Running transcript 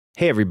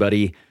Hey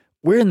everybody,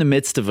 we're in the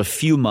midst of a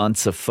few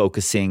months of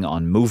focusing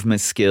on movement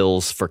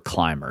skills for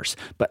climbers,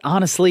 but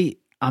honestly,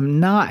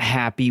 I'm not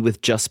happy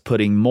with just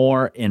putting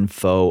more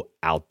info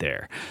out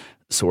there.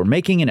 So we're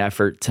making an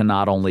effort to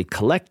not only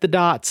collect the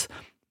dots,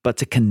 but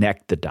to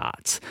connect the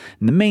dots.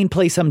 And the main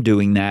place I'm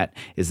doing that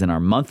is in our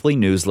monthly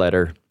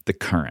newsletter, The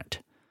Current.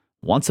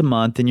 Once a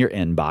month in your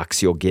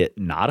inbox, you'll get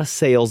not a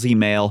sales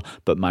email,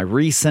 but my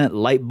recent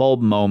light bulb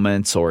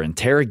moments or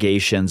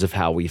interrogations of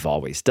how we've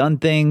always done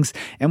things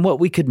and what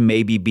we could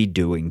maybe be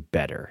doing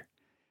better.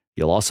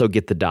 You'll also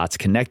get the dots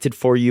connected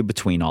for you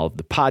between all of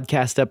the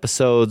podcast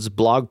episodes,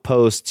 blog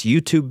posts,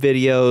 YouTube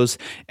videos,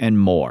 and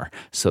more,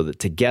 so that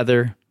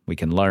together we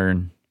can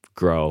learn,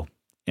 grow,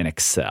 and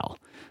excel.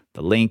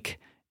 The link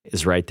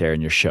is right there in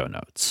your show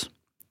notes.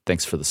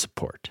 Thanks for the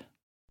support.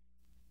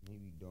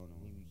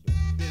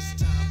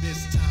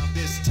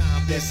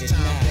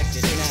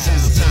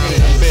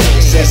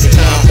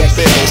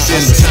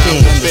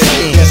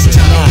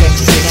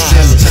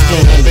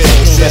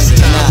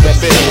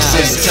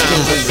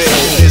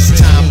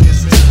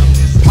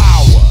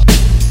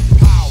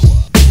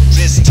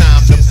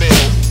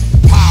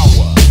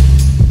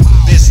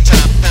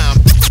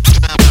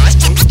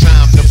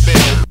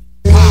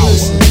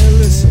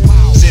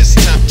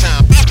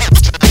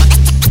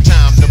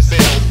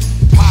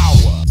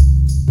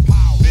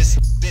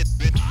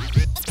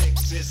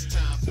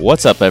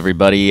 What's up,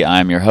 everybody?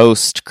 I'm your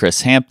host,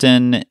 Chris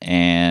Hampton,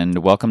 and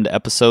welcome to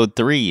episode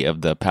 3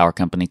 of the Power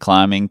Company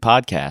Climbing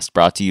podcast,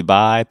 brought to you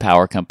by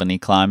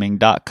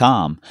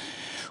PowerCompanyClimbing.com.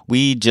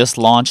 We just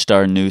launched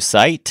our new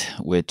site,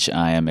 which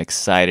I am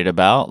excited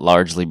about,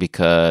 largely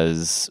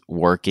because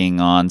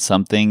working on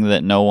something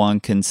that no one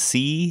can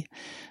see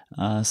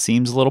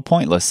seems a little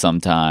pointless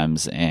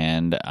sometimes,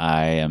 and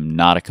I am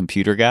not a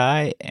computer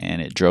guy,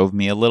 and it drove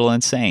me a little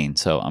insane.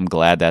 So I'm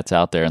glad that's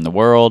out there in the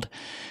world.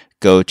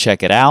 Go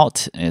check it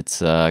out.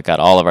 It's got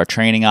all of our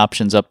training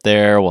options up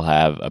there. We'll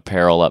have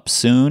apparel up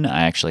soon.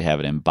 I actually have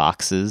it in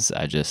boxes.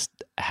 I just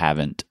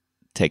haven't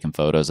taken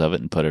photos of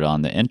it and put it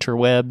on the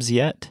interwebs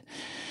yet.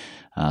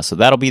 So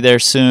that'll be there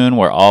soon.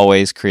 We're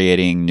always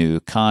creating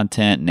new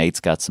content. Nate's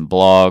got some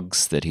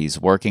blogs that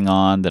he's working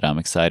on that I'm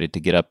excited to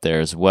get up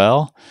there as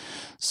well.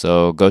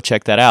 So go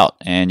check that out.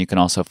 And you can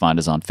also find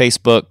us on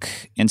Facebook,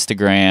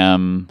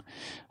 Instagram,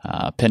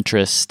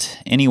 Pinterest,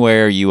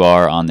 anywhere you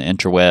are on the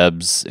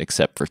interwebs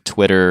except for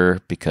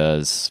Twitter,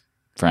 because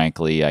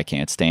frankly I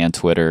can't stand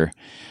Twitter.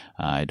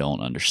 I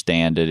don't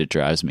understand it. It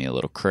drives me a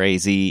little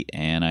crazy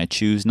and I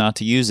choose not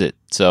to use it.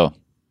 So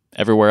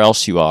everywhere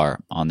else you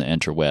are on the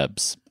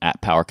interwebs, at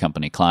Power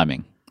Company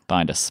Climbing,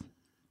 find us.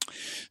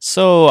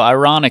 So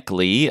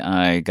ironically,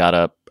 I got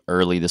up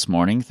early this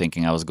morning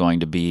thinking I was going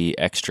to be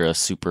extra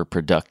super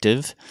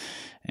productive,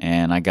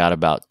 and I got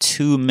about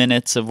 2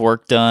 minutes of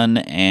work done,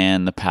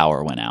 and the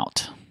power went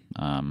out.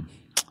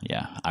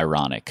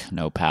 Ironic.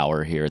 No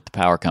power here at the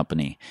power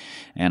company.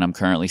 And I'm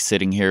currently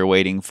sitting here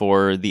waiting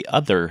for the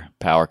other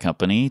power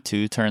company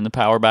to turn the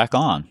power back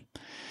on.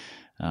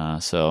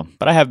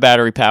 But I have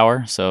battery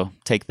power, so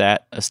take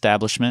that,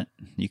 establishment.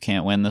 You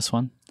can't win this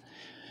one.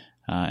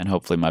 And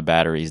hopefully my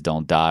batteries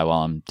don't die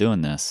while I'm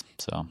doing this.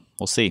 So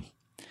we'll see.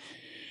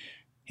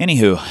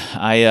 Anywho,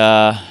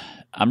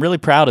 I'm really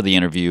proud of the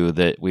interview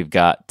that we've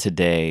got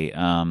today.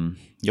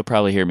 You'll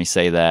probably hear me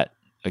say that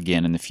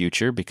again in the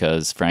future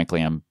because, frankly,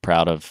 I'm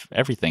proud of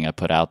everything I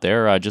put out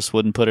there. Or I just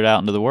wouldn't put it out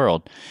into the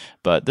world.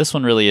 But this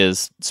one really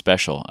is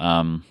special.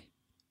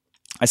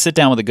 I sit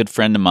down with a good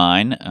friend of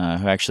mine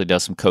who actually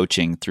does some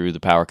coaching through the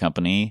power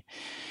company.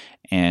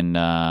 And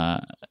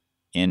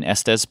in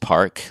Estes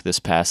Park this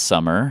past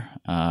summer,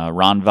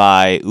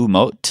 Rannveig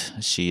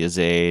Aamodt, she is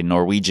a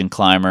Norwegian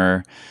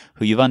climber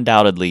who you've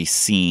undoubtedly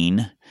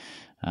seen.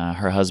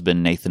 Her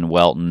husband, Nathan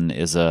Welton,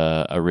 is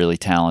a really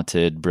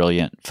talented,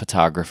 brilliant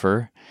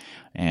photographer,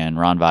 and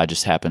Rannveig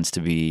just happens to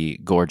be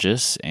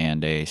gorgeous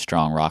and a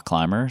strong rock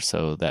climber,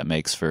 so that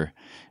makes for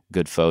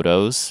good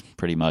photos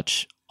pretty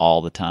much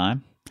all the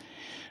time.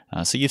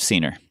 So you've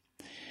seen her.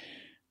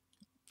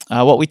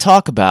 What we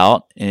talk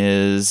about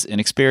is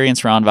an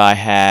experience Rannveig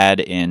had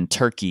in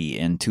Turkey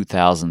in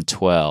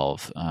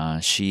 2012.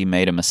 She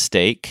made a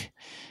mistake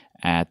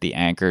at the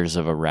anchors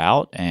of a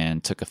route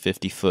and took a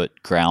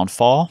 50-foot ground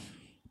fall.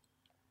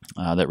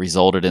 That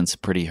resulted in some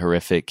pretty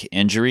horrific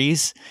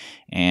injuries,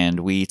 and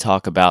we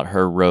talk about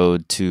her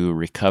road to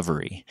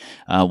recovery.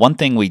 One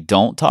thing we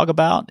don't talk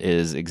about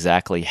is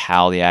exactly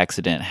how the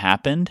accident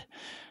happened,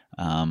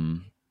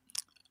 and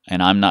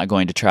I'm not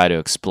going to try to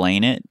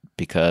explain it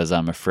because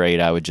I'm afraid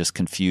I would just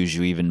confuse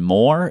you even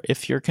more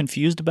if you're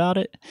confused about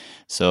it.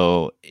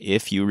 So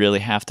if you really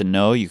have to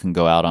know, you can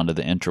go out onto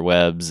the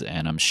interwebs,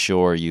 and I'm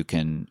sure you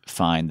can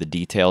find the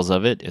details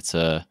of it. It's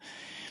a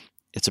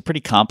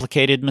pretty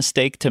complicated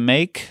mistake to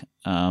make,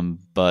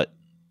 but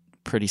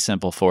pretty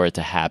simple for it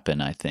to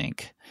happen, I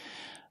think.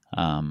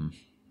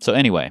 So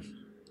anyway,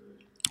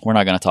 we're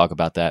not going to talk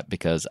about that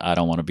because I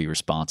don't want to be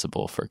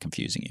responsible for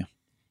confusing you.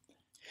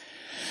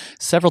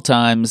 Several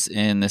times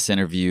in this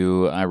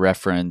interview, I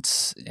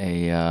reference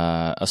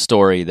a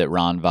story that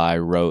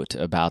Rannveig wrote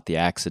about the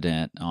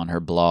accident on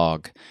her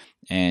blog,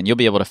 and you'll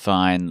be able to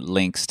find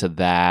links to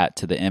that,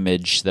 to the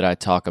image that I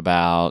talk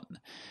about,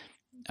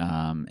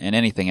 and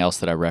anything else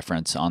that I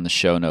reference on the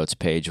show notes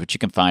page, which you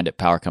can find at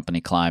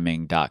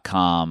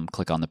powercompanyclimbing.com.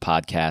 Click on the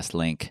podcast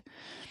link.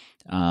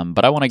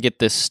 But I want to get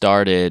this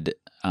started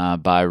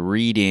by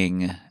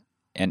reading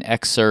an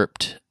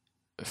excerpt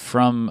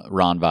from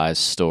Rannveig's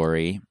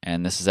story,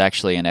 and this is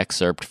actually an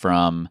excerpt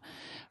from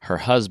her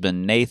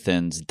husband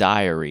Nathan's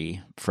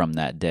diary from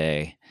that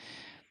day.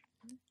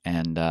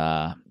 And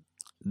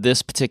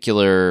this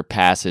particular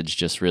passage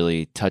just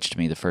really touched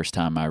me the first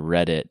time I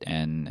read it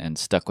and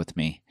stuck with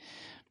me.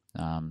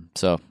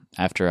 So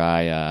after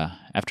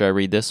I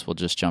read this, we'll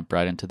just jump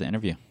right into the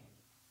interview.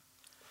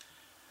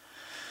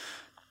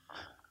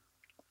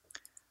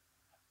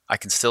 I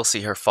can still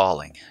see her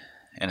falling,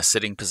 in a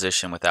sitting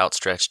position with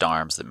outstretched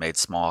arms that made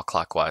small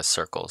clockwise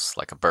circles,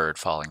 like a bird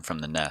falling from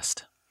the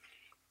nest.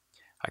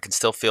 I can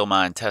still feel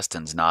my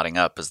intestines knotting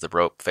up as the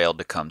rope failed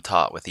to come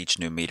taut with each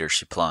new meter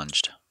she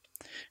plunged.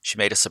 She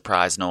made a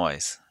surprised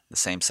noise, the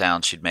same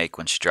sound she'd make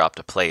when she dropped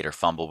a plate or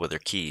fumbled with her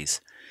keys,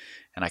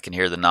 and I can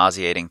hear the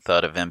nauseating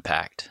thud of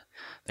impact,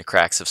 the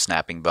cracks of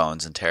snapping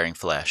bones and tearing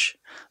flesh,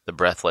 the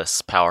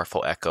breathless,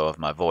 powerful echo of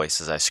my voice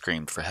as I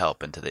screamed for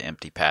help into the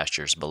empty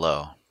pastures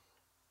below.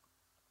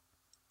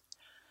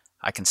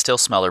 I can still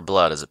smell her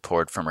blood as it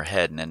poured from her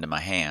head and into my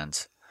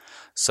hands,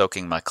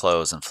 soaking my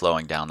clothes and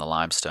flowing down the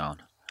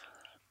limestone.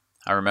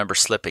 I remember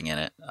slipping in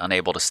it,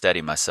 unable to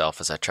steady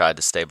myself as I tried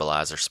to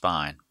stabilize her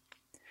spine.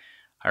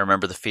 I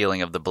remember the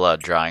feeling of the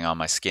blood drying on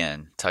my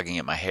skin, tugging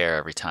at my hair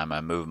every time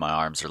I moved my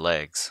arms or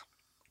legs.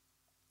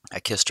 I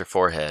kissed her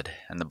forehead,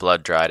 and the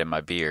blood dried in my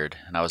beard,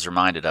 and I was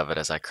reminded of it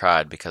as I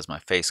cried because my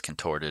face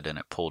contorted and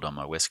it pulled on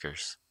my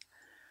whiskers.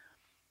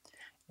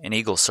 An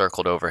eagle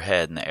circled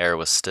overhead and the air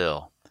was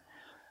still,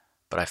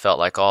 but I felt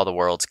like all the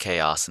world's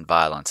chaos and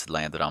violence had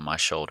landed on my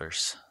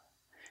shoulders.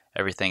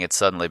 Everything had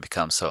suddenly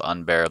become so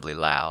unbearably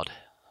loud.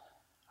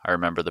 I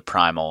remember the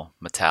primal,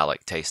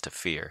 metallic taste of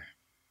fear.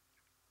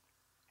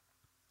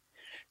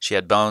 She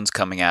had bones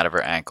coming out of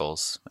her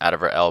ankles, out of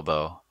her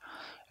elbow,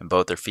 and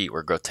both her feet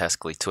were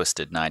grotesquely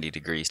twisted 90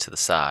 degrees to the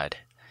side.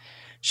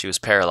 She was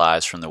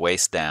paralyzed from the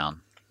waist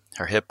down.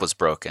 Her hip was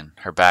broken,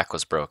 her back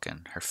was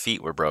broken, her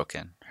feet were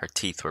broken, her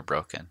teeth were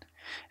broken,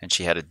 and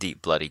she had a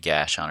deep bloody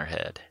gash on her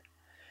head.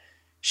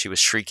 She was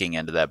shrieking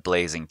into that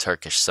blazing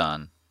Turkish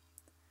sun.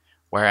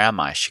 "Where am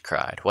I?" she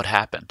cried. "What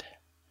happened?"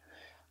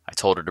 I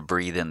told her to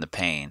breathe in the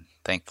pain,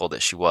 thankful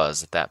that she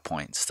was, at that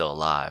point, still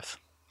alive.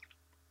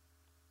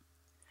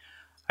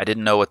 I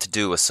didn't know what to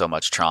do with so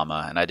much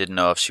trauma, and I didn't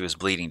know if she was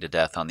bleeding to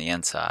death on the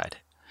inside.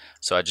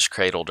 So I just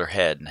cradled her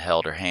head and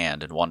held her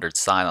hand and wondered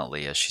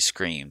silently as she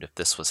screamed if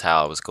this was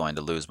how I was going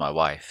to lose my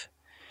wife.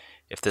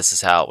 If this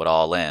is how it would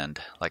all end,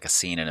 like a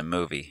scene in a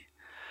movie,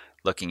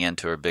 looking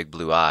into her big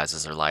blue eyes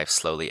as her life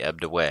slowly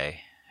ebbed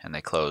away, and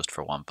they closed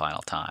for one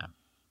final time.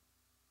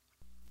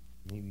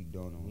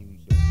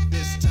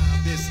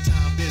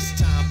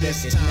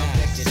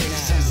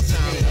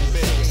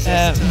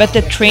 But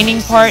the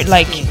training part,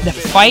 like the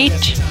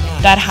fight,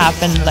 that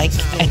happened like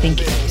I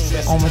think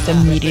almost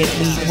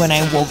immediately when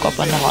I woke up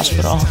in the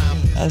hospital.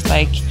 I was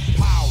like,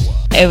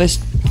 it was,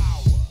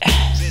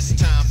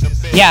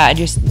 yeah,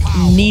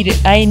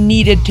 I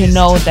needed to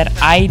know that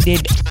I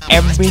did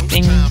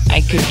everything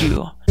I could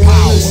do.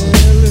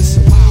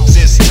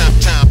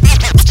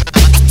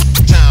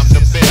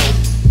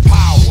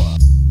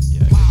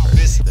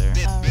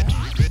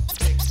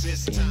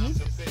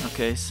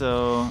 Okay,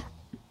 so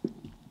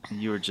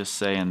you were just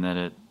saying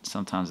that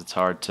sometimes it's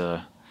hard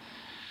to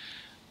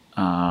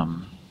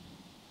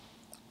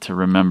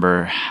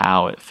remember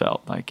how it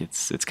felt. Like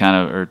it's kind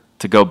of, or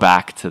to go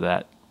back to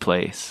that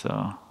place.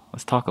 So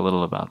let's talk a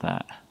little about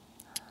that.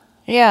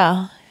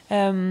 Yeah.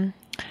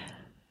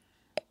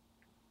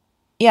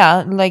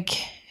 Yeah,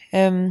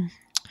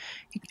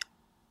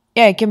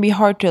 it can be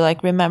hard to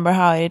like remember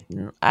how it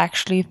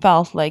actually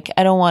felt. Like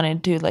I don't want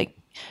it to, like,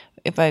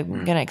 if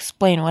I'm gonna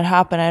explain what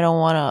happened, I don't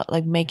want to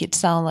like make it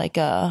sound like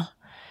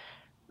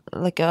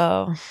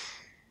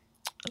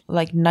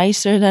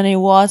nicer than it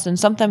was. And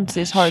sometimes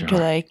it's hard to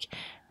like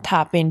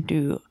tap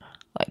into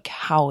like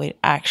how it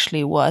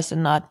actually was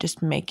and not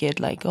just make it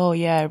like, oh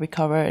yeah, I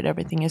recovered,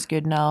 everything is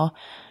good now.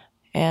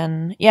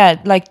 And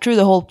yeah, like through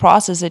the whole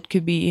process, it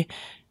could be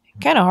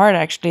kind of hard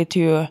actually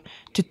to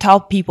tell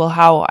people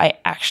how I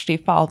actually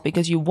felt,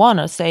 because you want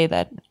to say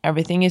that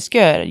everything is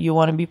good, you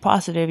want to be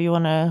positive, you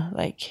want to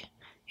like,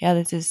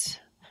 yeah,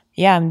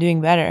 I'm doing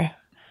better.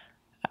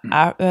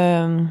 But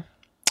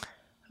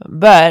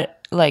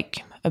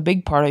like a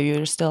big part of you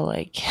is still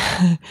like,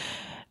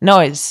 no,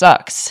 it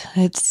sucks.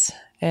 It's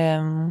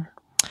yeah,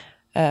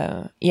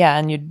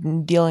 and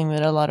you're dealing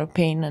with a lot of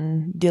pain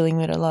and dealing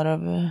with a lot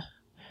of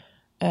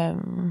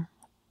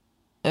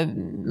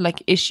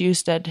like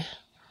issues that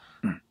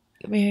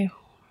can be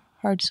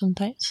hard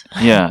sometimes.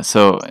 Yeah.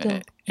 So,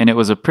 and it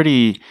was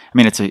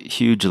it's a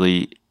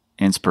hugely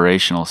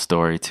inspirational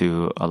story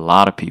to a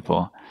lot of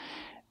people.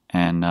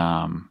 and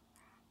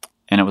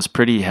it was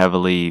pretty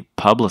heavily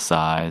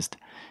publicized.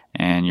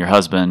 And your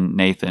husband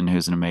Nathan,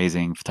 who's an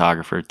amazing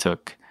photographer,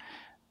 took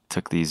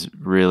these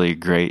really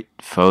great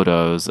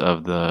photos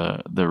of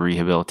the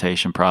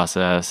rehabilitation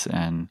process,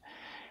 and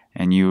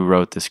you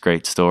wrote this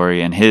great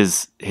story. And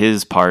his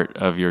part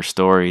of your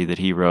story that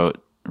he wrote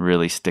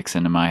really sticks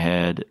into my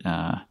head.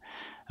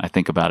 I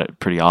think about it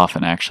pretty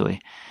often,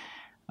 actually.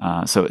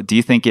 So do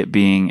you think it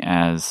being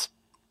as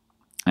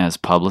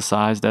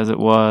publicized as it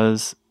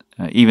was,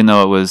 even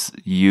though it was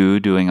you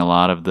doing a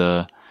lot of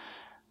the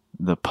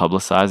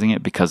publicizing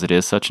it because it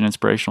is such an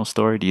inspirational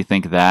story, do you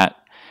think that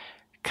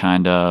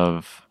kind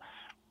of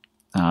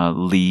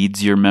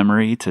leads your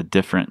memory to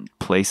different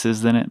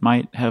places than it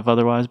might have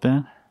otherwise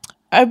been?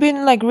 I've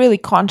been like really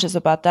conscious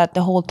about that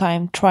the whole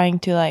time, trying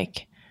to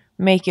like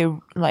make it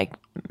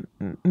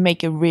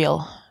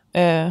real,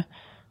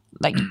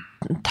 like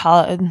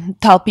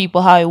tell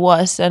people how it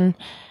was, and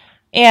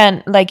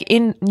like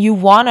in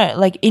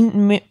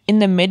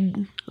the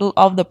middle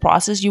of the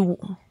process,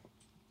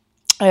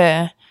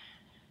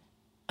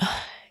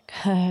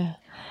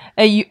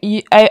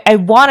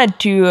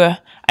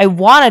 I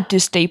wanted to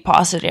stay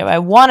positive. I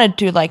wanted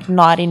to like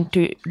not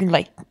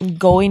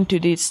go into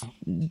these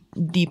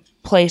deep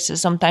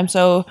places sometimes.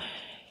 So,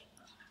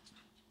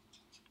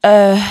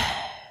 it's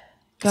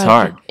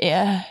hard.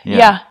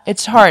 Yeah,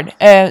 it's hard.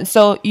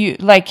 So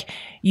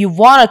you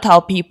want to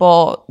tell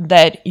people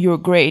that you're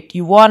great.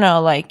 You want to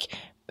like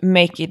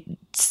make it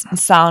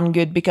sound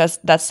good because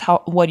that's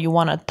what you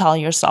want to tell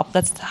yourself.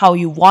 That's how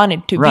you want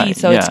it to be.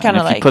 So it's kind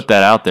of like, if you put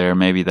that out there,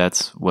 maybe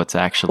that's what's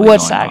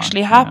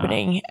actually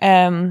happening.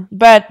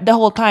 But the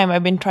whole time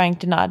I've been trying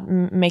to not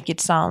make it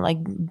sound like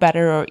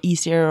better or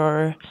easier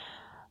or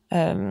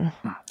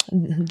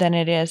than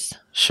it is.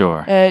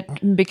 Sure.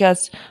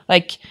 Because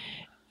like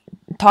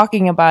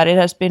talking about it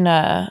has been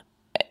a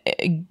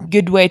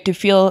good way to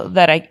feel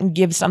that I can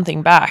give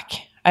something back.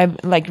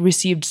 I've like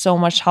received so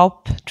much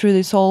help through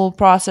this whole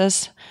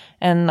process,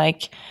 and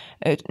like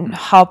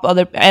help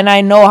other, and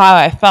I know how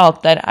I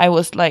felt, that I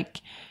was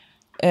like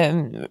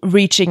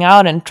reaching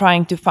out and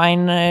trying to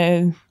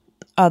find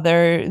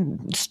other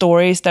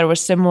stories that were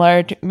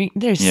similar to me.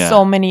 There's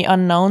so many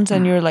unknowns,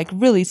 and you're like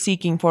really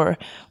seeking for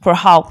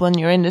help when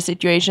you're in the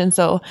situation.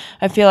 So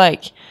I feel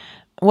like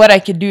what I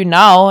could do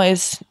now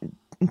is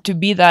to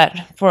be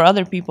that for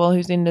other people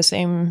who's in the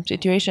same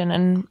situation,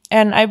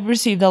 and I've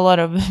received a lot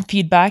of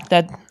feedback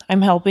that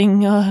I'm helping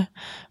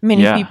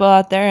many people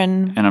out there,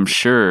 and I'm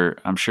sure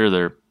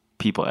there are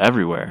people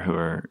everywhere who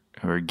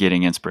are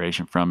getting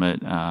inspiration from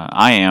it.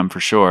 I am, for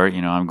sure.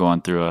 You know, I'm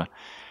going through a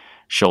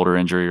shoulder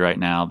injury right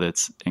now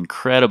that's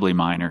incredibly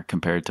minor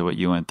compared to what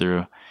you went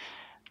through,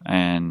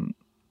 and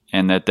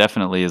that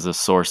definitely is a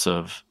source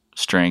of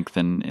strength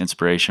and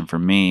inspiration for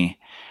me.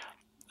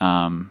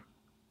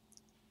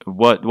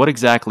 What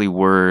exactly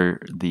were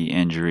the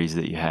injuries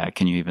that you had?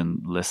 Can you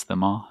even list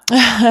them all?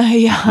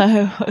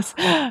 Yeah,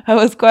 I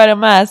was quite a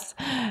mess.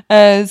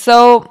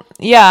 So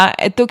yeah,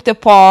 I took the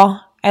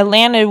fall. I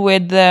landed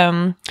with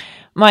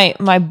my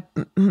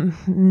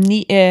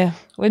knee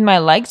with my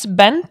legs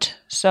bent.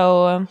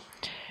 So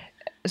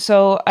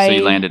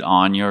you landed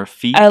on your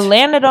feet? I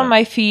landed on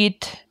my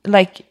feet,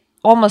 like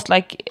almost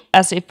like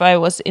as if I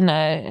was in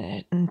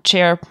a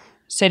chair,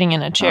 sitting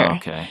in a chair. Oh,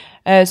 okay.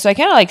 So I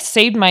kind of like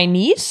saved my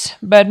knees,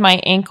 but my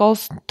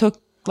ankles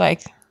took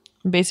like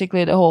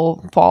basically the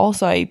whole fall.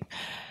 So I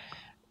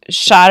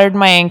shattered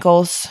my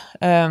ankles.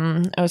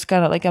 It was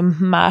kind of like a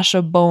mash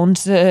of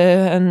bones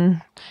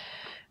and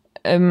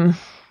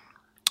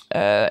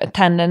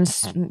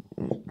tendons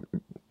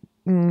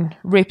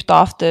ripped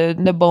off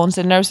the bones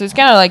in there. So it's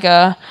kind of like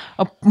a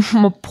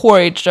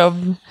porridge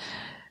of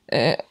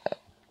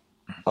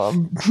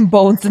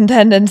bones and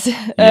tendons.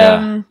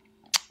 Yeah.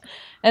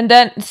 And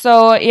then,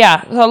 so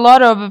a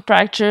lot of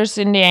fractures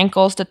in the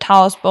ankles. The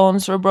talus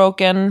bones were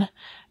broken,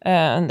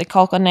 the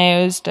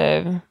calcaneus,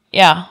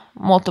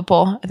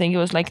 multiple. I think it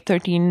was like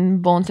 13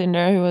 bones in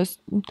there who was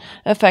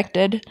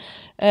affected.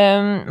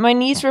 My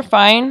knees were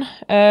fine.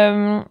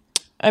 Had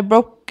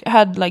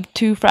like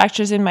 2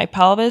 fractures in my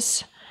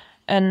pelvis,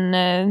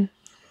 and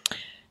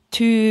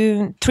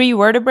 3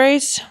 vertebrae,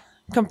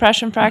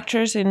 compression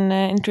fractures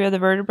in 3 of the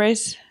vertebrae,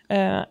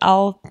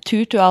 L2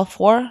 to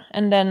L4,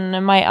 and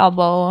then my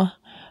elbow.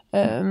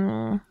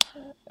 The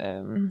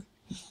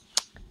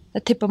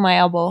tip of my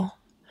elbow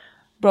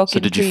broke.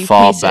 So did you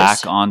fall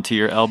back onto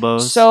your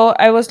elbows? So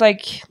I was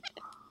like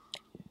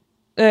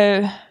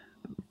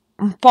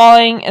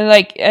falling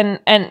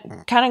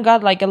and kind of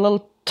got like a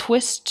little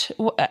twist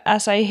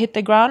as I hit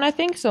the ground, I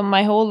think. So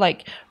my whole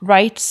like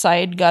right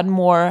side got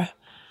more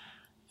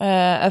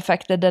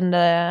affected than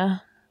the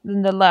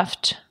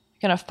left.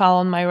 Kind of fell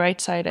on my right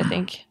side, I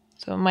think.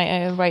 So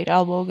my right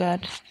elbow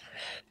got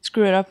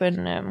screwed up,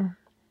 and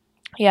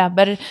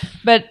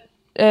but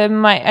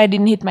I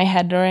didn't hit my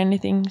head or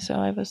anything, so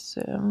I was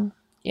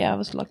I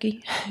was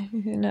lucky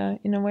in a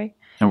way.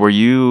 And were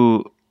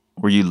you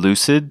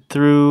lucid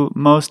through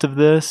most of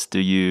this?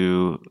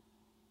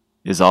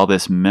 Is all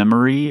this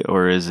memory,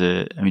 or is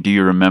it? I mean, do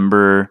you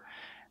remember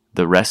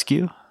the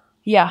rescue?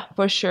 Yeah,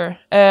 for sure.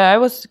 I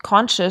was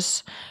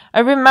conscious.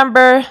 I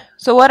remember.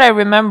 So what I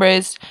remember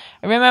is,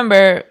 I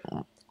remember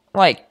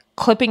like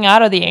clipping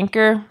out of the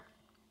anchor,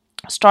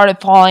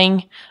 started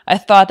falling. I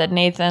thought that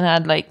Nathan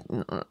had like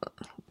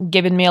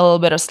given me a little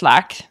bit of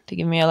slack to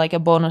give me like a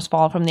bonus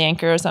fall from the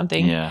anchor or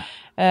something. Yeah.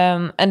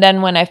 And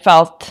then when I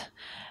felt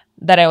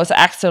that I was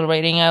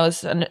accelerating, I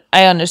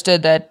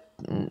understood that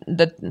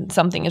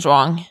something is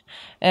wrong.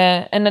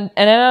 And then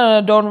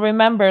I don't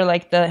remember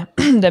like the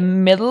the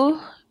middle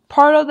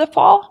part of the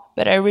fall,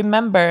 but I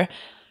remember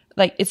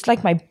like it's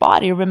like my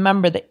body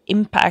remember the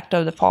impact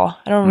of the fall.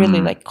 I don't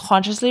really like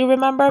consciously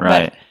remember,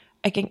 Right. but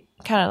I can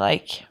kind of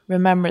like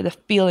remember the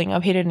feeling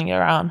of hitting the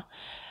ground.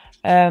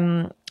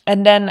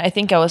 And then I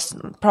think I was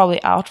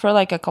probably out for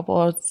like a couple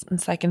of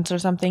seconds or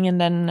something, and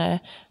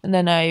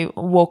then I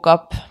woke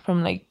up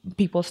from like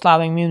people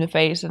slapping me in the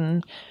face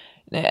and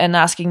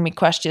asking me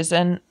questions,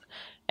 and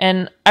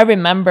I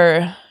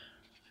remember,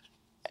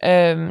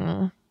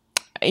 then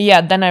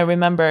I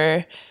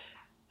remember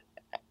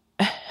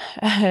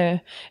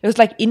it was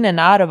like in and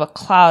out of a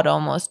cloud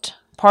almost.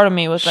 Part of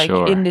me was like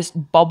Sure. in this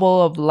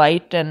bubble of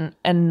light and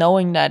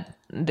knowing that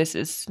this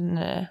is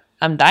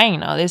I'm dying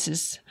now. This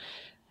is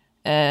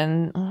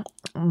and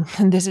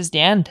this is the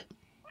end.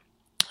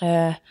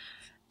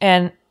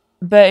 And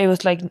but it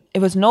was like it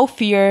was no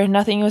fear,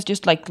 nothing. It was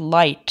just like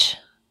light,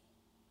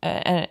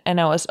 and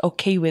I was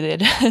okay with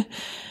it.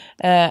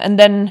 And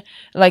then,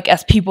 like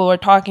as people were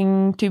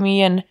talking to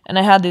me, and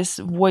I had this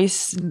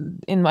voice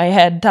in my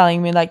head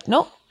telling me like,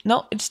 no,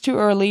 it's too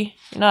early.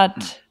 You're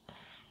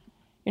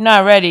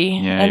not ready.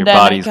 Yeah, and your then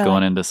body's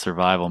going into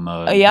survival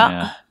mode.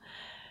 yeah.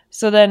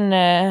 So then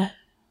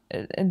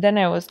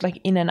I was like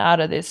in and out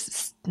of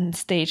this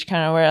stage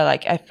kind of where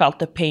like I felt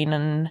the pain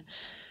and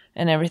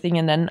everything,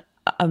 and then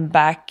I'm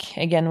back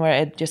again where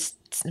I just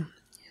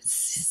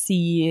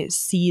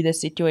see the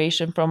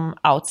situation from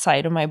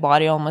outside of my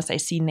body almost. I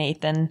see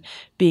Nathan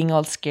being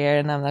all scared,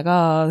 and I'm like,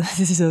 oh, this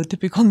is so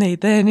typical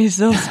Nathan. He's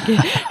so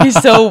scared.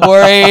 He's so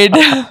worried.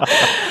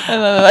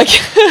 And I'm like,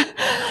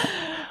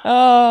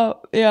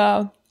 oh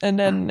yeah. And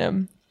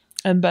then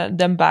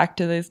then back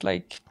to this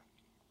like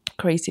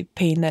crazy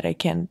pain that I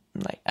can't,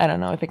 like, I don't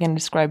know if I can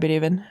describe it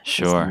even.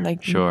 Sure, it's,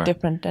 like sure.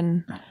 different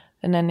than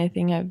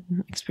anything I've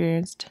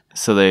experienced.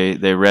 So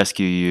they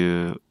rescue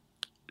you,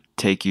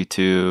 take you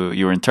to,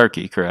 you were in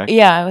Turkey, correct?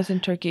 Yeah, I was in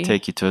Turkey.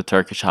 Take you to a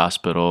Turkish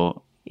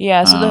hospital.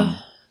 Yeah, so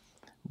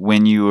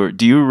when you were,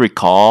 do you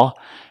recall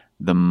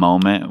the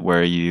moment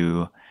where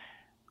you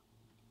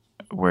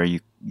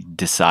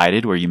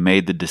decided, where you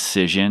made the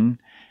decision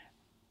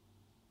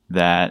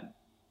that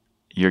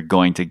you're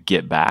going to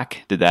get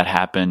back? Did that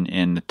happen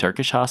in the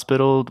Turkish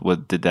hospital?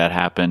 Did that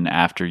happen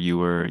after you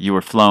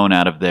were flown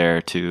out of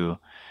there to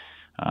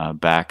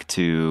back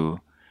to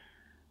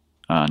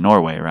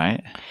Norway,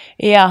 right?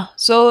 Yeah.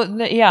 So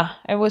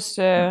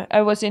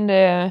I was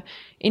in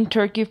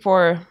Turkey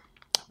for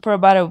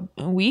about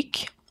a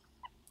week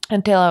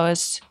until I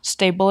was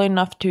stable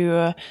enough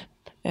to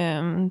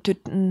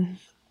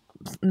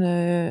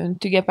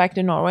get back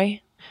to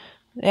Norway.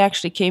 They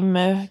actually came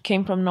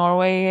from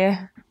Norway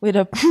with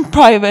a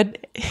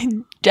private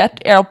jet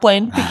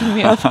airplane picking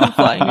me up and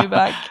flying me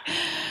back.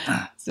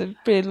 So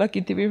pretty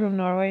lucky to be from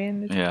Norway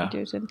in this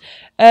situation.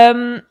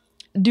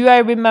 Do I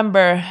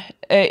remember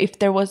if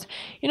there was,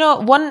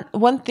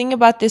 one thing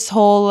about this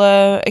whole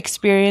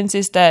experience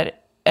is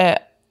that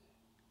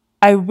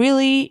I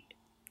really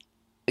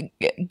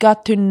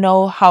got to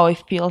know how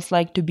it feels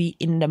like to be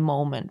in the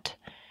moment.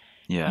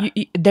 Yeah.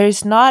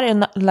 There's not a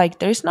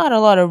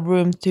lot of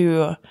room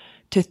to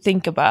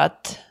think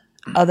about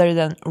other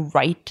than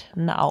right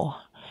now.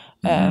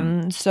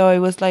 So it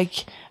was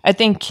like, I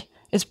think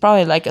it's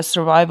probably like a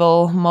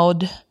survival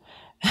mode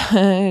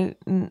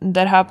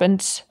that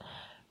happens.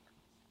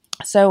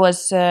 So it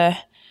was I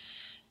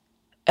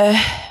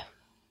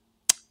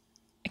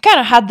kind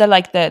of had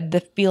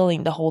the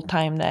feeling the whole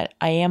time that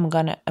I am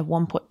gonna, at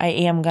one point, I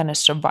am gonna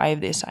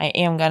survive this. I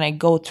am gonna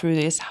go through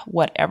this,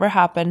 whatever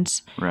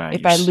happens. Right.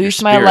 If I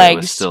lose my spirit legs,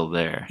 was still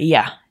there.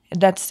 Yeah,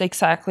 that's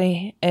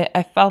exactly.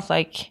 I felt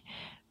like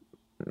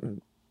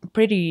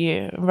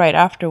pretty right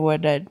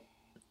afterward that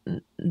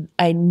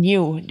I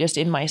knew just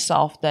in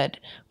myself that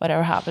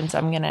whatever happens,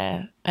 I'm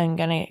gonna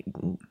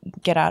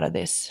get out of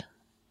this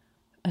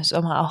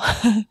somehow.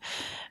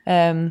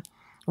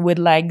 With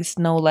legs,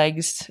 no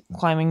legs,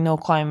 climbing, no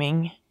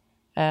climbing.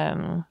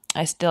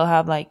 I still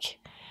have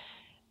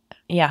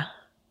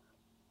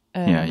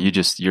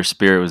your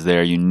spirit was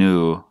there. You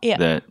knew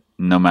that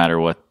no matter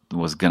what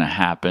was going to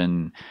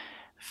happen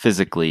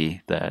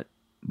physically, that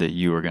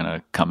you were going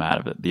to come out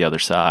of it the other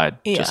side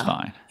just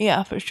fine.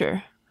 Yeah, for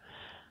sure.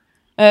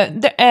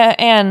 And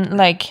I'm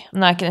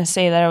not gonna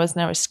say that I was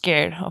never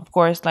scared. Of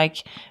course,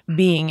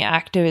 being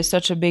active is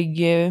such a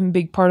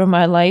big part of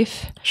my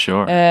life.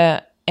 Sure.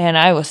 And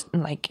I was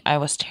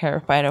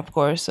terrified, of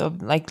course,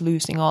 of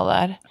losing all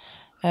that.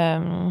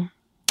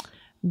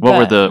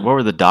 What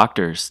were the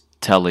doctors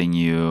telling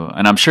you?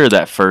 And I'm sure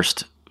that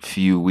first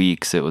few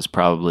weeks, it was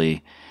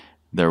probably,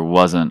 there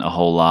wasn't a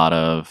whole lot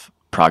of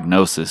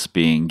prognosis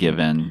being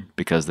given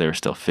because they were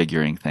still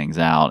figuring things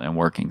out and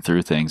working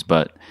through things.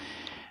 But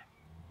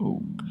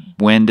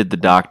when did the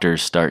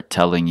doctors start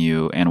telling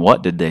you, and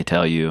what did they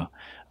tell you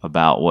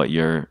about what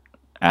your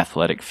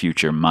athletic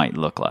future might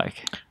look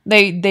like?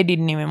 They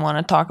didn't even want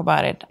to talk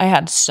about it. I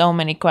had so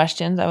many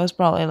questions. I was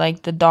probably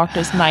like the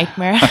doctor's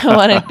nightmare. I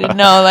wanted to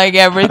know like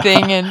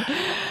everything, and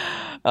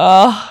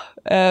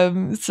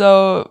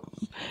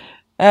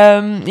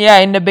yeah,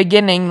 in the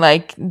beginning,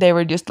 like they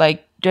were just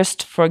like,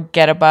 just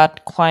forget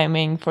about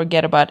climbing,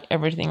 forget about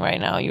everything right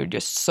now. You're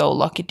just so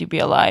lucky to be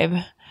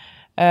alive.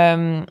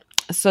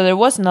 So there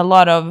wasn't a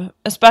lot of,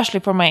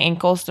 especially for my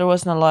ankles, there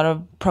wasn't a lot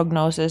of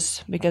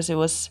prognosis because it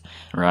was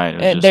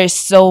right. There's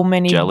so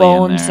many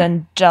bones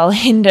and jelly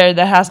in there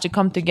that has to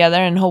come together,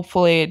 and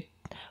hopefully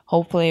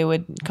it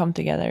would come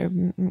together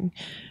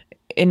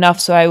enough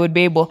so I would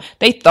be able.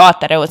 They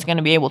thought that I was going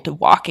to be able to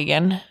walk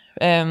again,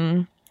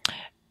 and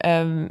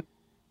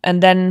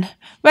then,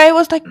 but it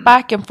was like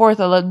back and forth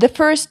a lot. The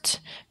first,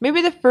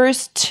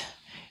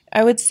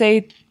 I would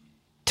say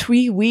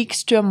 3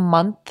 weeks to a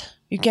month,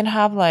 you can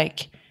have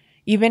like,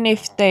 even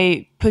if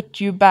they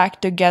put you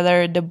back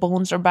together, the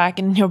bones are back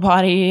in your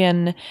body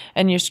and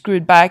you're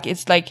screwed back,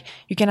 it's like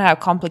you can have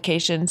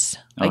complications.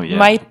 Like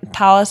my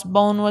talus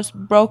bone was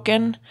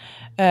broken,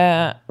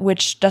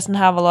 which doesn't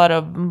have a lot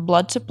of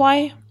blood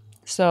supply.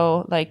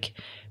 So like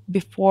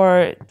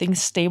before things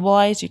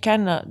stabilize, you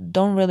kind of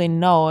don't really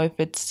know if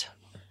it's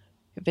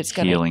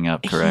going to heal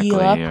up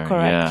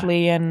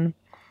correctly. And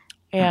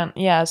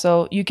yeah,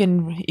 so you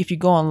can, if you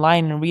go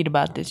online and read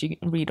about this, you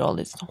can read all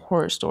these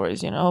horror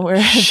stories, where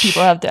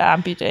people have to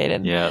amputate.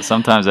 And yeah,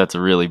 sometimes that's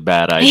a really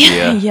bad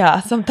idea.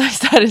 Yeah, sometimes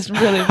that is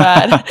really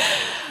bad.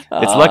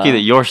 It's lucky that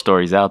your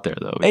story's out there,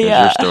 though, because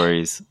your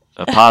story's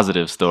a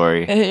positive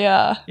story.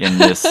 Yeah. in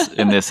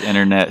this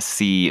internet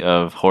sea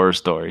of horror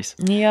stories.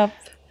 Yep.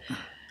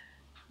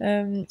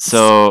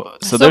 So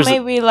there's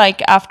maybe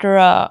like after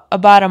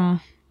about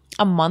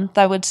a month,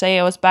 I would say,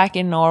 I was back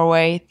in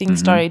Norway. Things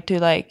started to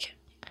like.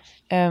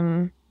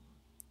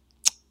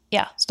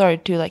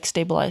 Started to like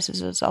stabilize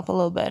itself a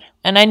little bit,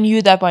 and I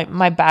knew that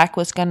my back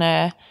was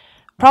gonna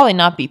probably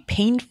not be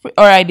pain free,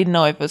 or I didn't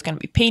know if it was gonna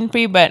be pain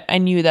free, but I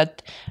knew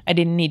that I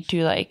didn't need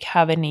to like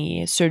have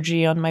any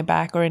surgery on my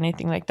back or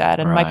anything like that.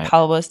 And my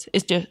pelvis,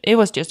 it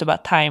was just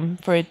about time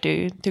for it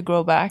to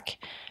grow back,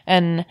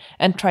 and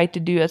try to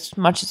do as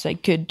much as I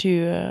could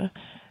to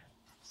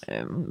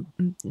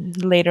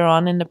later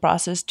on in the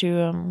process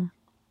to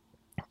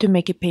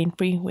make it pain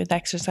free with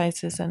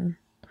exercises. And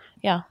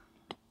yeah.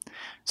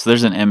 So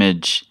there's an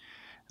image.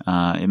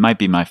 It might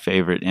be my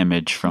favorite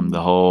image from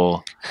the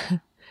whole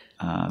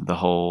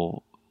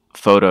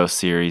photo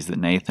series that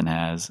Nathan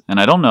has. And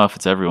I don't know if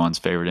it's everyone's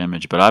favorite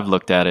image, but I've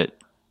looked at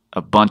it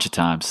a bunch of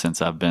times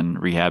since I've been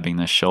rehabbing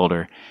this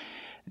shoulder.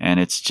 And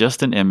it's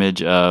just an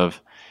image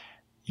of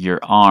your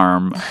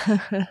arm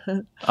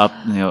up,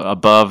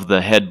 above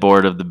the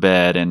headboard of the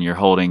bed, and you're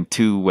holding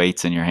 2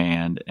 weights in your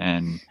hand.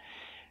 And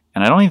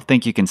I don't even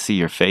think you can see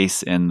your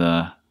face in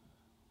the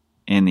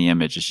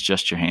image. It's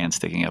just your hand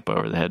sticking up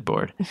over the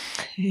headboard.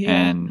 Yeah.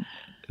 And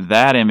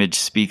that image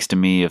speaks to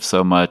me of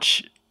so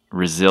much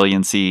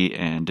resiliency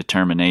and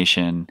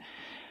determination.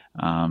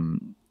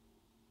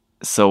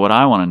 So what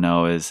I want to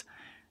know is,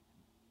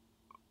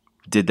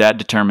 did that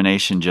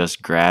determination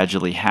just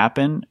gradually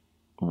happen?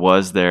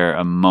 Was there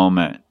a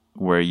moment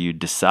where you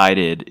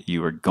decided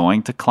you were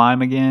going to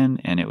climb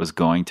again and it was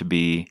going to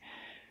be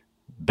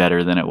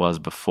better than it was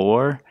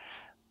before?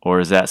 Or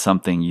is that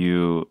something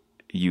you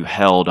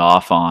held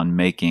off on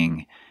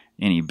making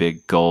any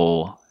big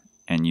goal,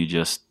 and you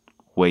just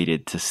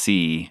waited to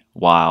see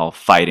while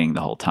fighting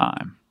the whole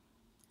time?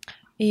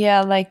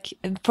 Yeah, like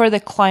for the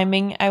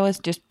climbing, I was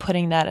just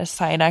putting that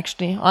aside.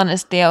 Actually,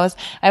 honestly,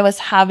 I was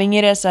having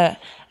it as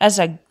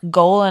a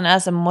goal and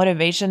as a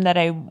motivation that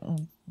I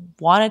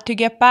wanted to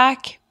get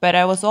back, but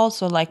I was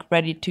also like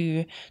ready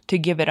to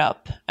give it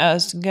up. I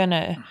was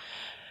gonna,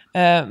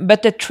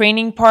 but the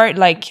training part,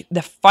 like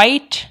the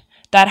fight,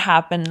 that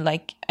happened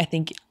like I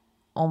think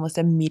almost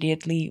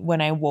immediately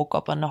when I woke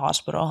up in the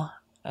hospital.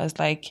 I was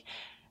like,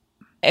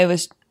 it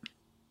was.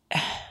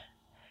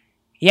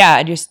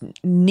 Yeah,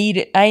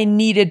 I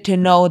needed to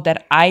know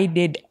that I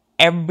did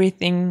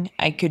everything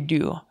I could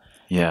do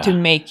to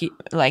make it,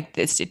 like,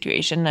 this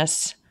situation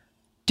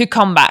to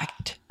come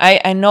back.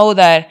 I know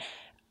that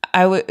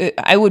I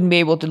wouldn't be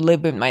able to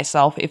live with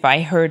myself if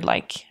I heard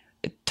like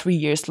 3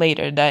 years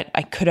later that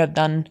I could have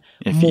done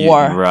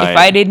more. If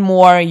I did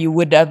more, you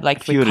would have like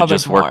recovered more. You would have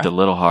just worked a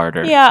little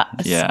harder. Yeah.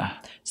 Yeah.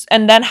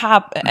 And that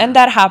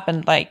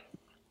happened like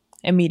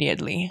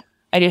immediately.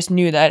 I just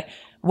knew that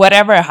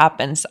whatever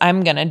happens,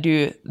 I'm going to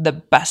do the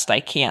best I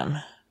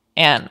can.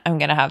 And I'm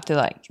going to have to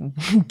like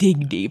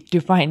dig deep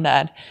to find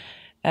that.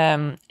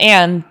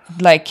 And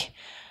like,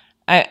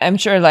 I'm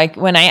sure like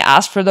when I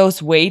asked for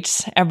those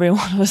weights,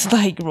 everyone was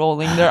like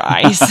rolling their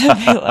eyes and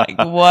be like,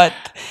 what?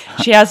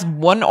 She has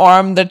one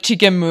arm that she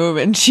can move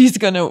and she's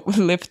going to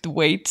lift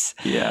weights.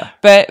 Yeah.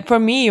 But for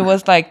me, it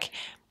was like,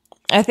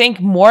 I think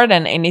more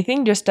than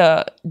anything, just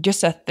a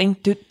thing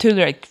to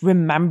like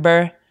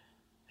remember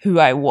who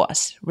I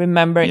was.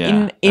 Remember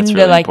in the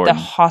really like important.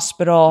 the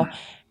hospital,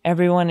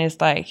 everyone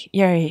is like,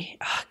 yeah,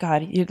 oh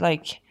God, you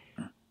like.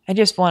 I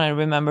just want to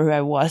remember who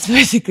I was,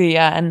 basically,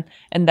 and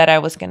that I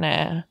was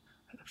gonna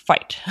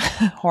fight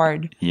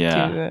hard.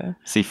 Yeah.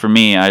 See, for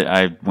me,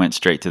 I went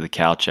straight to the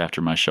couch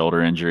after my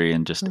shoulder injury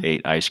and just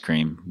ate ice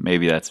cream.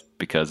 Maybe that's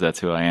because that's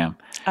who I am.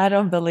 I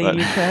don't believe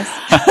you, Chris.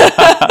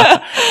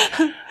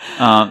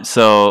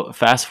 So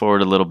fast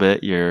forward a little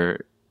bit,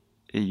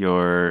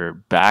 you're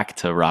back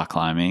to rock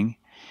climbing.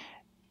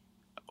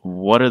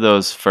 What are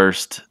those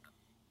first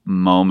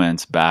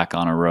moments back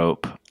on a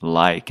rope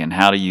like, and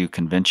how do you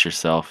convince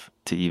yourself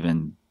to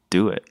even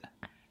do it?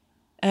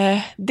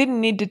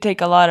 Didn't need to take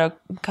a lot of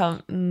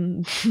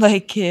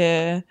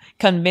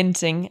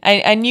convincing.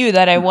 I knew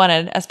that I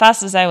wanted, as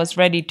fast as I was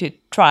ready to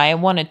try, I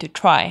wanted to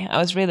try. I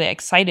was really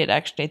excited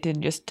actually to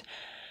just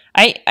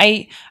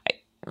I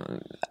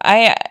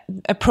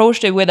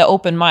approached it with an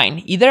open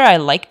mind. Either I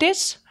like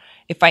this,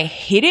 if I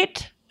hit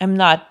it, I'm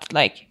not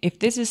like, if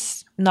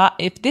this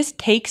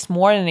takes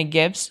more than it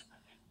gives,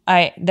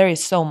 there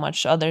is so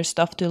much other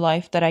stuff to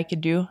life that I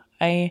could do.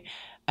 I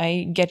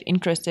get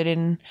interested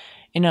in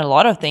a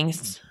lot of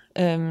things,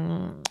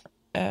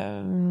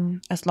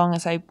 as long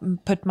as I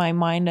put my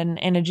mind and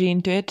energy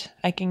into it,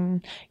 I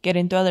can get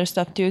into other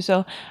stuff too.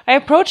 So I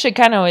approached it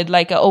kind of with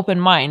like an open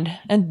mind,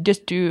 and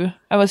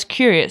I was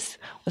curious.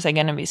 Was I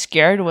gonna be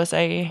scared?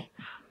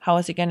 How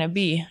was it gonna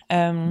be?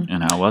 And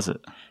how was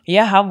it?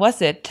 Yeah, how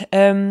was it?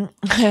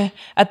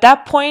 At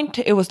that point,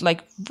 it was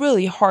like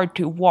really hard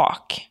to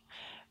walk.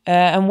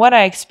 And what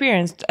I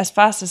experienced as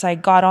fast as I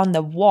got on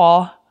the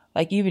wall,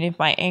 like even if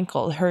my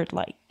ankle hurt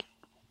like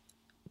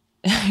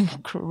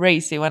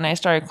crazy when I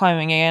started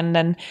climbing again,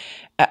 then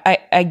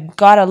I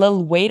got a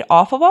little weight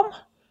off of them.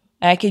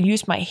 And I could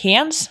use my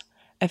hands.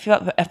 I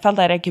felt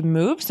that I could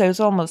move, so it was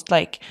almost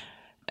like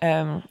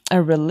a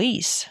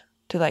release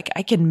to like,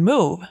 I can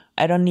move.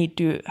 I don't need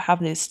to have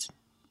this.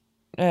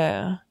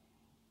 It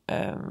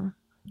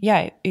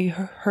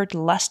hurt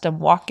less than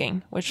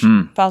walking, which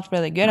felt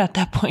really good at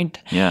that point.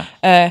 Yeah.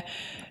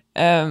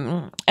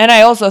 And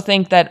I also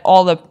think that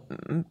all the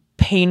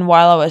pain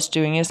while I was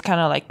doing is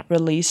kind of like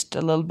released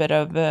a little bit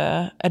of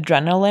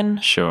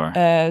adrenaline. Sure.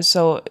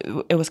 So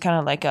it was kind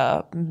of like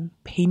a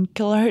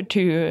painkiller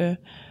to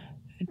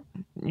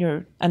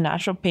a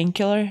natural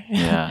painkiller.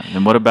 Yeah.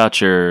 And what about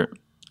your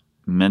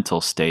mental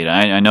state?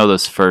 I know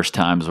those first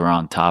times were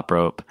on top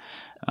rope.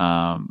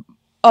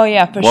 Oh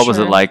yeah, for sure. What was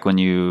it like when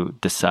you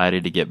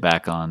decided to get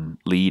back on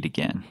lead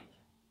again?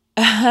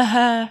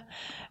 Yeah,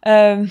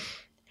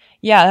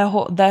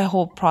 that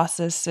whole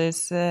process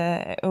is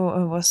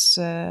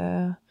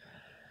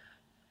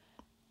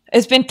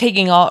it's been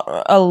taking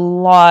a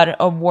lot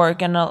of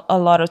work and a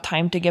lot of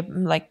time to get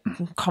like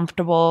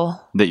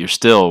comfortable. That you're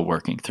still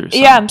working through.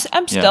 Yeah,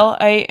 I'm still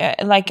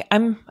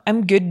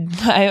I'm good.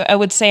 I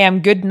would say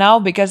I'm good now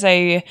because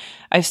I've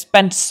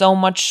spent so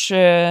much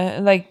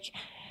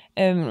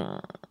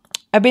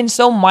I've been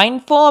so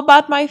mindful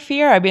about my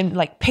fear. I've been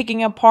like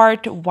picking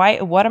apart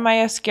what am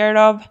I scared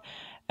of?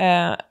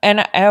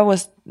 And I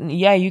was,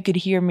 you could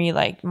hear me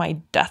like my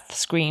death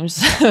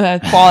screams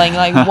falling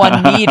like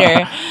 1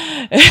 meter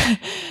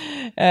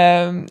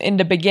in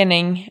the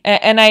beginning.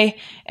 And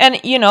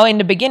in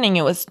the beginning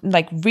it was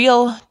like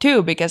real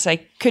too, because I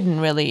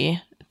couldn't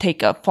really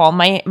take a fall.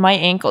 My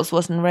ankles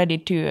wasn't ready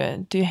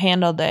to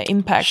handle the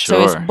impact. Sure,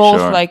 so it's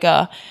both sure. like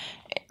a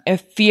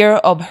fear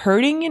of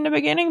hurting in the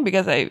beginning,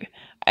 because I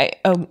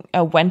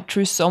went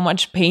through so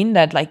much pain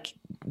that like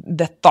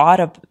the thought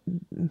of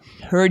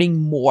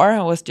hurting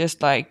more was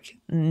just like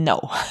no.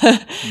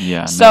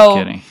 Yeah, so,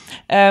 no kidding.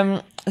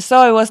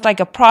 So it was like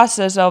a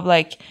process of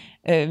like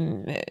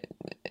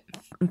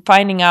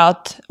finding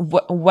out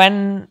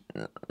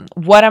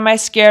what am I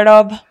scared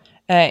of?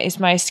 Is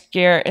my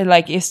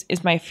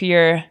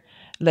fear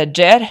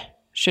legit?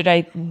 Should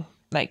I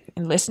like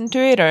listen to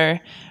it,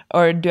 or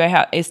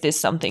is this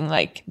something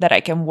like that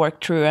I can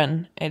work through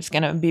and it's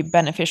gonna be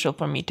beneficial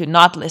for me to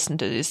not listen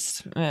to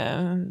this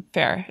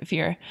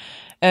fear?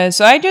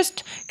 So I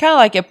just kind of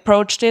like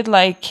approached it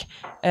like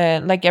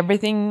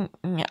everything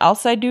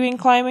else I do in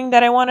climbing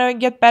that I want to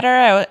get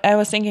better. I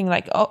was thinking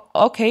like, oh,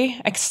 okay,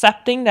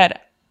 accepting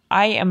that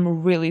I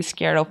am really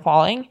scared of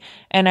falling,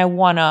 and I'm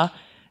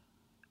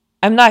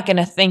not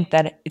gonna think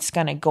that it's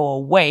gonna go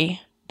away,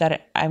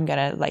 that I'm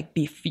gonna like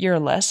be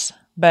fearless.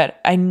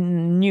 But I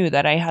knew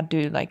that I had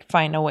to like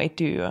find a way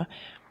to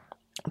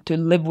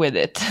live with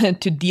it,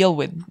 to deal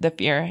with the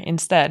fear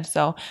instead.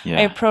 So Yeah.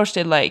 I approached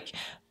it like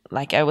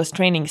I was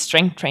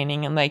strength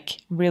training, and like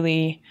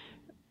really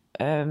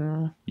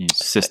You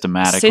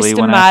systematically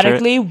went after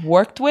it?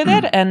 worked with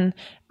it, and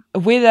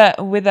with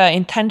a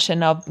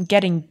intention of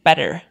getting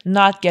better,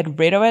 not get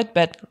rid of it,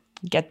 but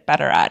get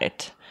better at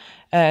it.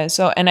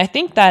 And I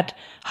think that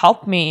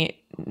helped me.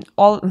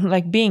 All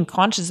like being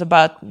conscious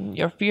about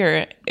your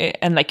fear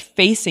and like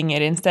facing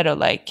it instead of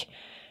like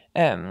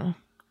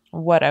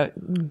what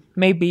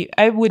maybe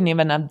I wouldn't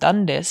even have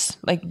done this,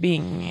 like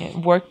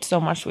being worked so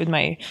much with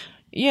my,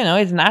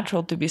 it's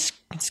natural to be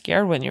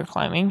scared when you're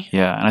climbing.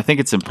 Yeah, and I think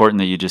it's important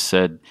that you just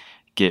said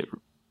get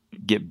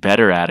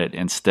better at it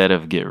instead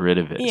of get rid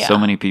of it. Yeah. So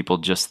many people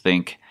just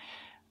think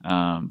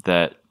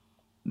that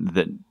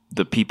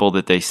the people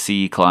that they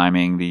see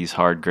climbing these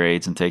hard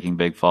grades and taking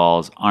big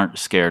falls aren't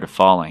scared of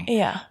falling.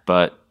 Yeah.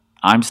 But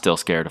I'm still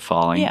scared of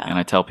falling, Yeah. and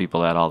I tell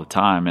people that all the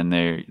time, and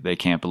they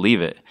can't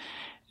believe it.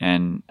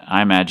 And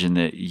I imagine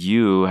that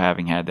you,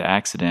 having had the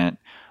accident,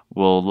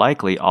 will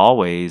likely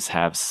always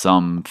have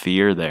some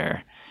fear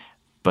there,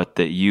 but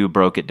that you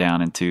broke it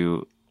down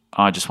into,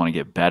 I just want to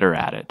get better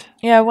at it.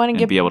 Yeah, I want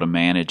to be able to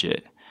manage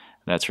it.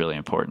 That's really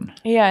important.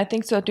 Yeah, I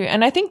think so too.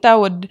 And I think that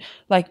would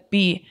like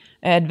be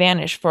an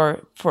advantage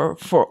for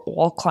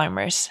all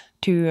climbers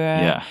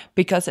to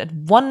because at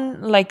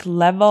one like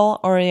level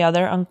or the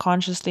other,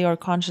 unconsciously or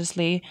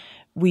consciously,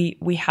 we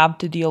have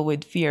to deal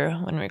with fear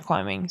when we're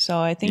climbing. So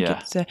I think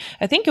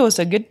I think it was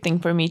a good thing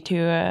for me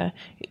to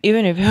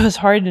even if it was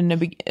hard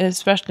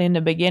especially in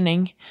the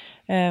beginning,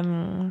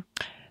 to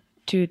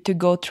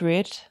go through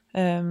it.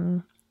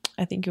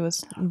 I think it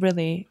was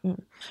really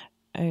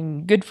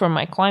good for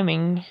my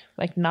climbing,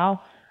 like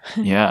now.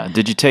 Yeah.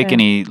 Did you take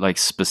any like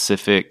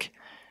specific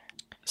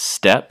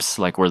steps?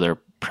 Like, were there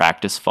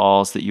practice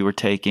falls that you were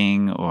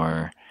taking,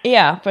 or?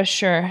 Yeah, for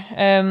sure.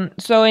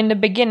 So in the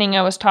beginning,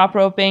 I was top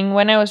roping.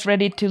 When I was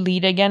ready to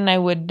lead again, I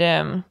would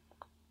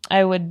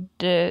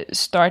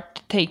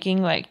start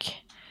taking like.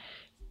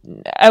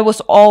 I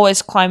was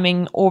always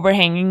climbing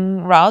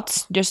overhanging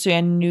routes just so I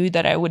knew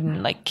that I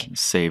wouldn't like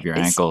save your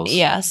ankles.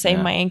 Yeah, save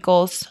my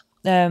ankles.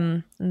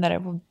 And that I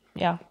would,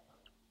 yeah.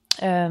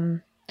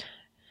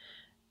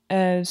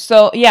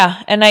 So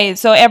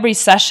every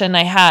session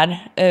I had,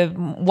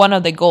 one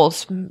of the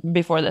goals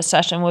before the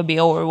session would be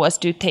over was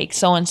to take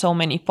so and so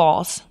many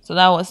falls. So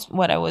that was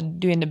what I would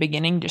do in the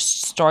beginning.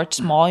 Just start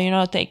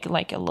small, take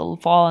like a little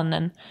fall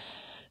and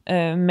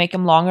then make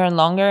them longer and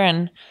longer,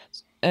 and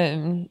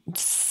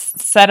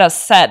set a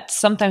set.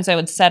 Sometimes I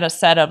would set a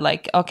set of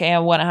like, okay, I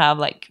want to have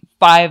like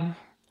 5.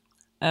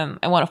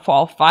 I want to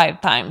fall 5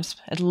 times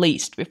at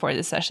least before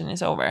the session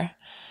is over.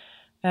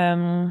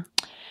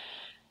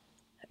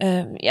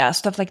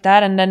 Stuff like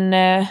that. And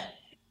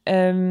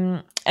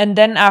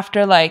then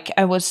after like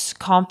I was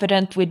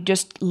confident with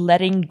just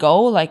letting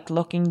go, like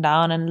looking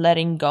down and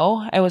letting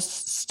go, I was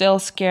still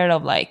scared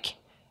of like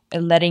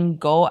letting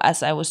go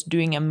as I was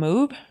doing a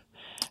move.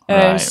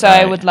 So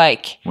I would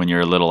like when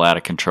you're a little out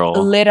of control.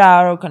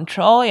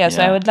 Yeah.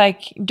 So I would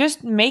like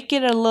just make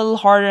it a little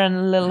harder and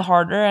a little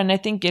harder. And I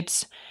think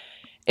it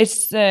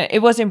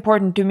was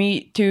important to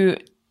me to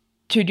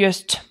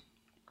just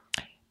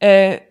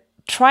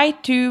try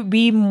to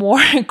be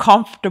more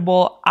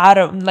comfortable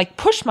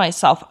push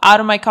myself out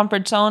of my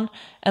comfort zone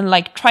and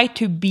like try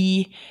to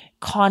be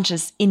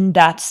conscious in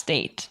that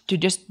state, to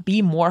just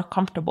be more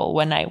comfortable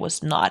when I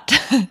was not.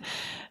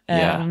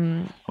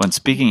 When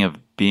speaking of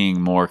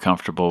being more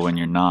comfortable when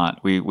you're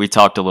not, we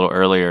talked a little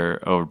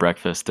earlier over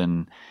breakfast,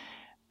 and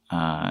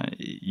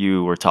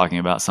you were talking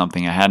about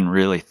something I hadn't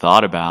really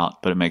thought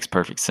about, but it makes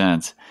perfect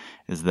sense,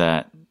 is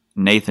that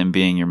Nathan,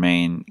 being your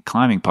main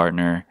climbing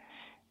partner,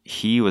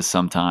 he was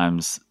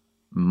sometimes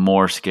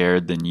more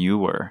scared than you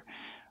were.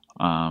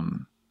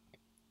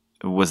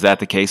 Was that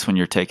the case when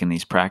you're taking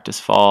these practice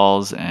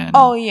falls? And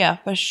oh yeah,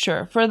 for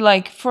sure. For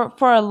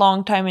a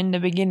long time in the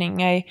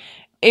beginning,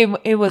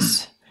 it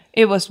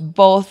was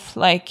both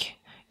like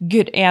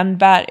good and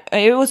bad.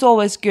 It was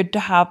always good to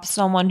have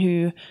someone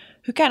who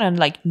kind of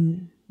like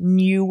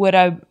knew what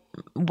I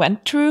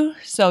went through,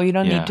 so you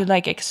don't need to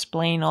like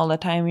explain all the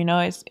time.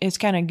 It's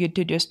kind of good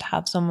to just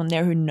have someone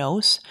there who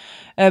knows.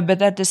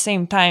 But at the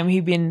same time,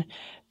 he'd been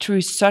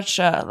through such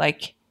a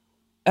like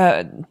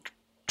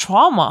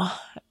trauma,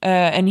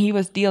 and he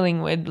was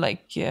dealing with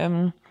like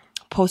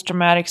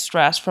post-traumatic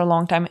stress for a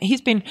long time.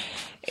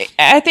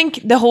 I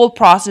think the whole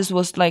process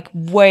was like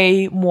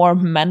way more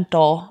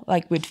mental,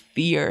 like with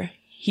fear.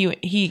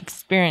 He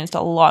experienced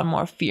a lot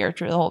more fear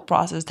through the whole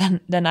process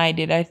than I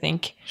did, I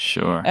think.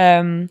 Sure.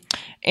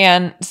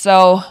 And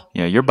so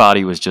your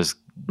body was just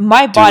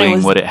my body doing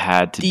was what it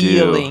had to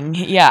dealing.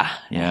 do. Yeah.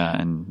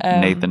 And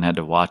Nathan had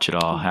to watch it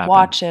all happen.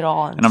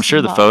 And I'm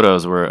sure the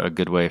photos were a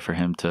good way for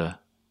him to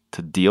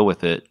deal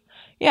with it.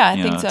 Yeah,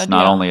 I think so. It's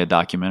not only a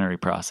documentary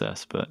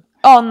process, but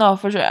oh no,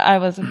 for sure. I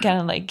was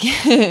kind of like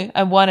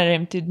I wanted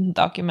him to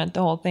document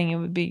the whole thing. It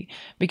would be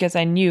because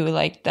I knew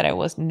like that I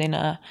wasn't in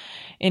a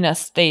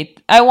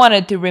state. I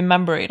wanted to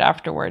remember it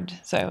afterward.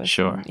 So I was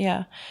sure.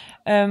 Yeah.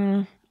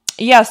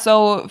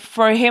 So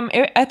for him,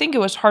 I think it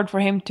was hard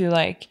for him to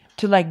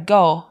let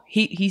go.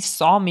 He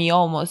saw me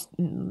almost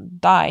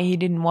die. He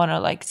didn't want to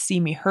like see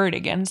me hurt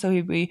again, so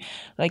he'd be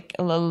like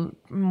a little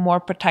more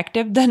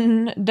protective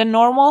than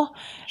normal.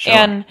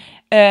 Sure.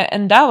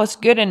 And that was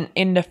good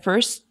in the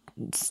first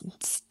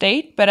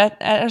state, but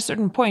at a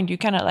certain point you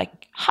kind of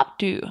like have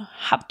to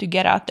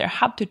get out there,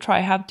 have to try,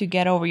 have to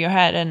get over your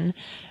head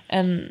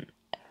and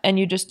and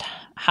you just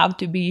have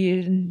to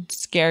be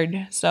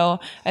scared. So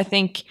I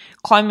think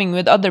climbing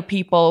with other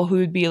people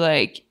who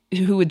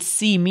would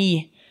see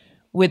me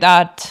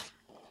without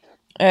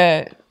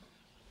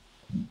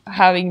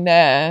having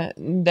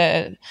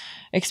the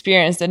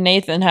experience that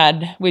Nathan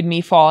had with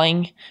me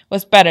falling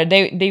was better.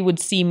 They would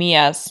see me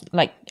as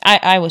like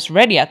I was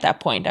ready at that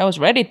point. I was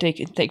ready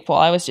to take fall.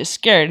 I was just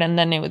scared, and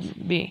then it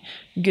would be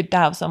good to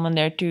have someone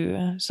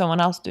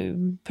else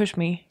to push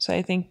me. So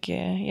I think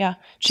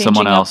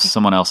someone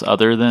else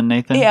other than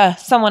Nathan. Yeah,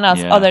 someone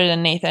else other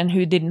than Nathan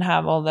who didn't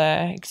have all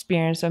the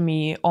experience of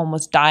me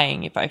almost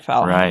dying if I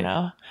fell. Right. You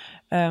know.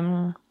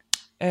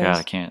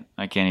 God,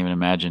 I can't even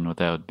imagine what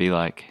that would be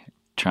like,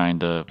 trying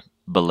to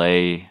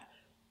belay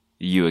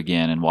you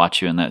again and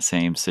watch you in that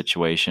same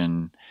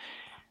situation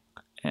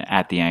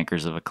at the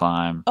anchors of a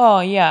climb. Oh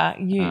yeah,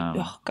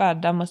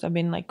 God, that must have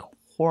been like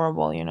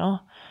horrible, you know.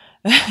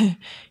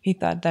 He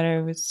thought that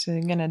I was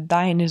gonna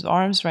die in his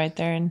arms right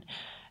there,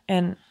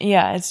 and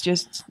yeah, it's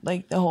just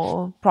like the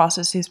whole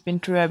process he's been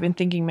through. I've been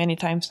thinking many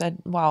times that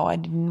wow, I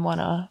didn't want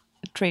to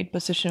trade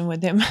position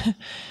with him.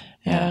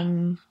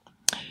 Yeah.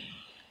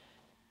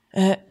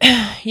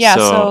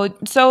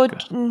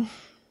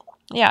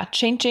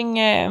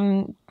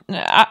 Changing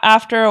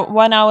after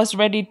when I was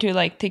ready to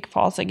like take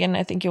falls again,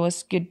 I think it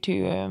was good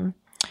to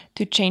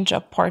change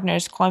up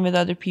partners, climb with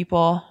other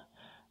people,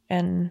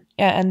 and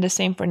the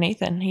same for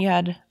Nathan. He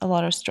had a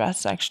lot of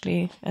stress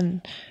actually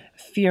and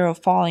fear of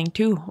falling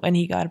too when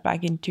he got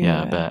back into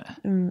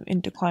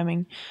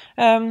climbing.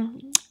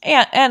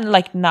 And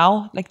like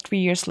now, like 3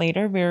 years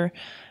later,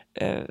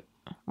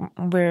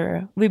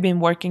 we've been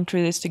working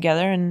through this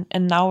together,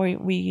 and now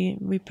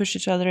we push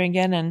each other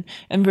again,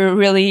 and we're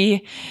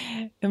really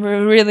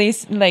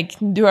like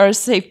do our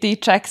safety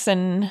checks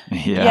and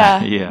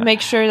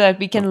make sure that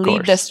we can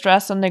leave the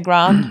stress on the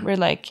ground. We're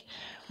like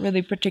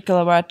really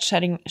particular about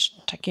checking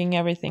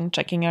everything,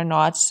 checking our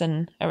knots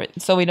and everything,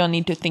 so we don't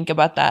need to think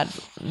about that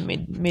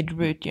mid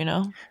route, you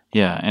know.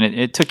 Yeah, and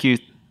it took you.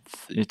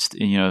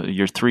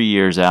 You're 3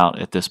 years out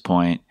at this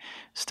point,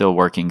 still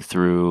working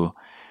through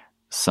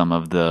some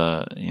of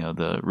the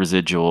the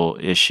residual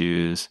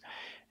issues,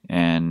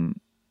 and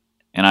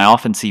I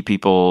often see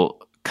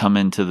people come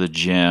into the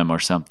gym or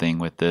something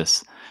with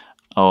this,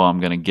 oh, I'm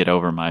going to get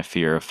over my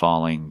fear of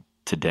falling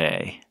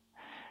today,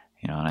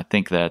 and I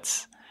think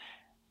that's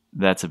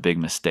a big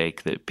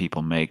mistake that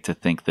people make, to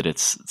think that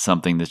it's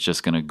something that's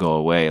just going to go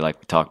away, like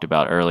we talked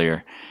about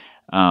earlier.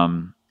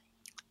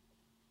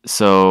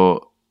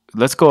 So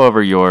let's go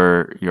over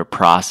your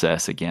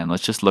process again.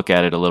 Let's just look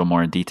at it a little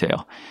more in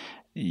detail.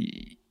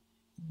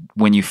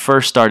 When you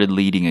first started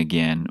leading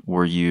again,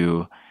 were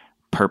you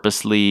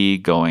purposely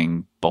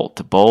going bolt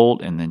to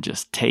bolt and then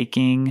just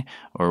taking,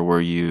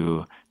 or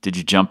did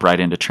you jump right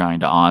into trying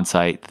to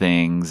on-site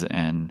things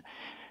and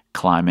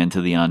climb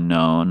into the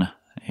unknown?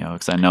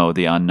 Because I know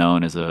the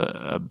unknown is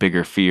a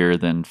bigger fear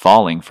than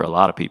falling for a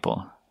lot of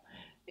people.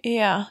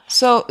 Yeah.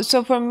 So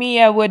for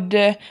me, I would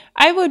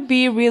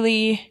be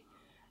really.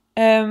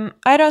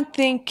 I don't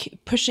think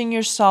pushing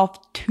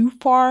yourself too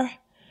far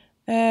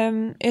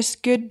is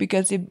good,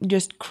 because it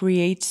just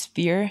creates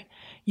fear.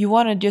 You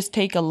want to just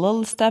take a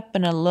little step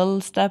and a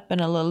little step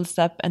and a little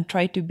step and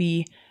try to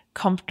be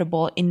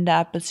comfortable in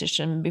that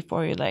position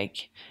before you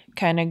like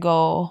kind of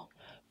go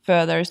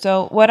further.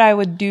 So what I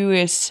would do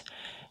is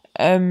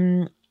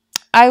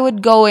I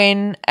would go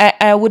in,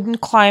 I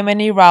wouldn't climb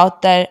any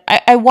route that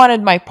I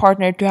wanted my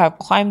partner to have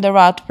climbed the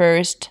route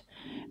first,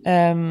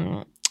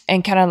 and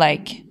kind of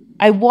like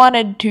I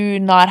wanted to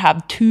not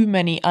have too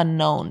many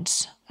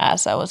unknowns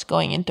as I was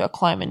going into a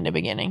climb in the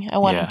beginning. I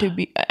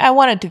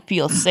wanted to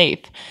feel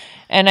safe.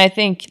 And I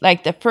think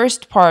like the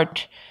first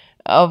part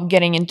of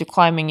getting into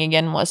climbing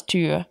again was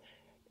to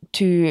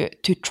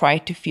try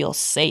to feel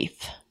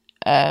safe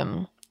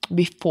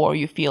before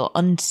you feel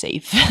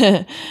unsafe.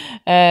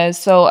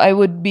 So I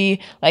would be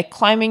like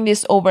climbing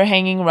these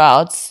overhanging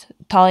routes,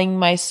 telling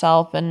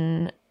myself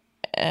that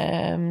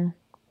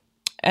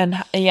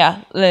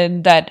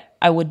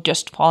I would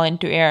just fall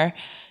into air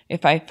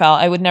if I fell.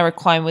 I would never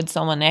climb with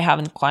someone I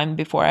haven't climbed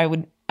before.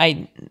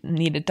 I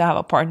needed to have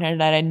a partner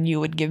that I knew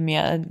would give me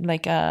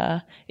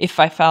if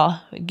I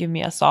fell, give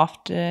me a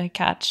soft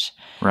catch.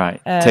 Right.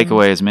 Take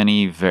away as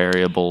many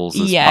variables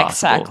as possible. Yeah,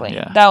 exactly.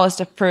 Yeah. That was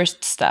the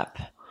first step.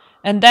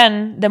 And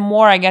then the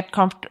more I get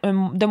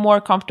the more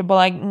comfortable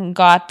I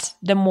got,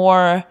 the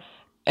more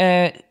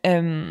I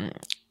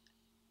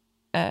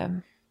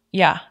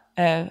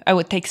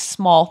would take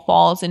small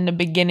falls in the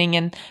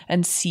beginning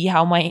and see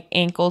how my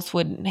ankles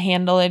would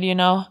handle it,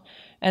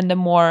 and the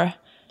more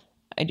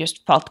I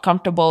just felt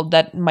comfortable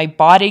that my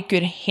body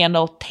could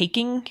handle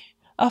taking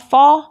a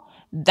fall,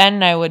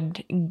 then I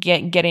would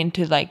get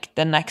into like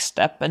the next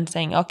step and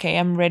saying, okay,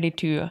 I'm ready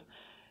to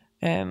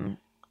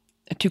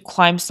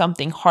climb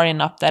something hard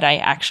enough that I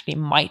actually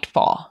might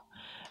fall.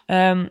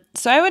 So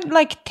I would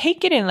like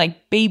take it in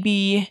like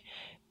baby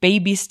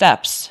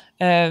steps,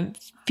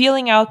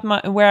 feeling out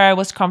where I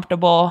was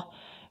comfortable,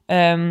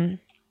 and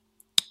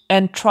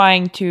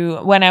trying to,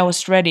 when I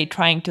was ready,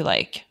 trying to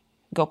like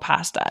go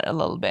past that a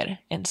little bit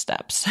in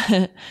steps.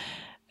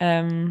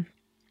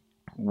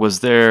 Was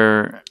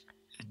there?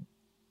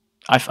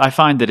 I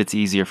find that it's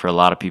easier for a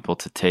lot of people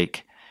to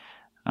take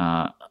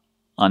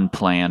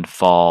unplanned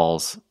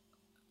falls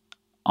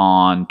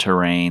on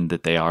terrain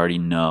that they already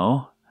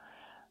know.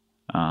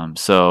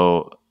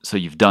 So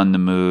you've done the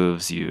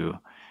moves,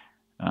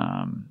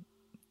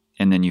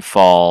 and then you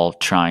fall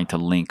trying to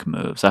link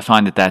moves. I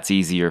find that that's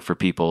easier for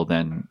people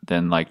than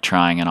like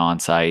trying an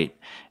on-site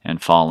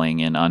and falling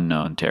in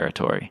unknown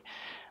territory.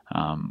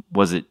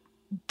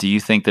 Do you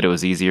think that it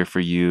was easier for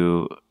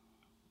you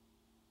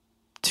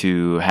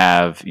to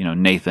have,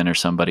 Nathan or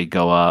somebody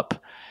go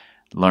up,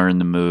 learn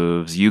the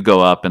moves, you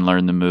go up and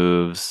learn the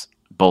moves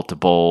bolt to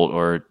bolt,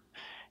 or,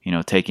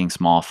 taking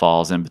small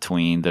falls in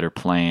between that are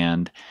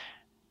planned?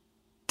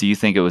 Do you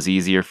think it was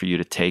easier for you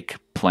to take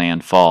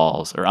planned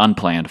falls or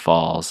unplanned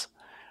falls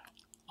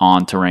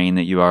on terrain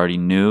that you already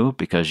knew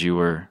because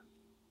you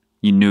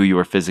knew you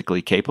were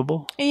physically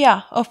capable?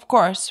 Yeah, of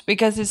course,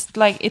 because it's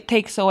like it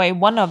takes away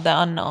one of the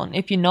unknown.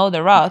 If you know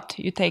the route,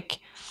 you take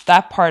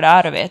that part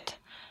out of it.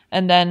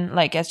 And then,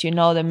 like, as you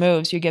know the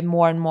moves, you get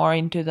more and more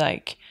into,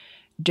 like,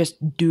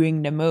 just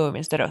doing the move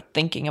instead of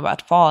thinking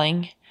about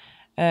falling.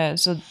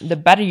 So the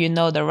better you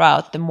know the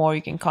route, the more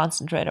you can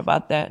concentrate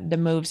about the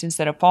moves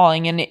instead of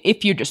falling. And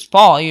if you just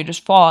fall, you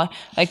just fall.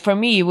 Like, for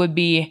me, it would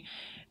be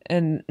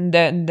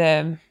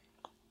the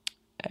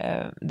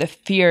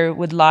fear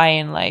would lie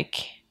in,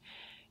 like,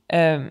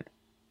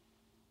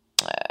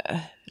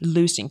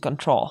 losing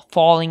control,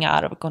 falling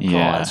out of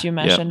control, as you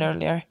mentioned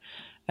earlier.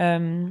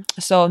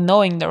 So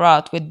knowing the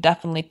route would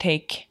definitely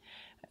take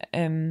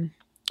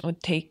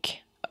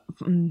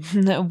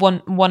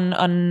one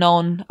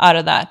unknown out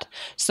of that.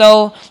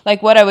 So,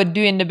 like, what I would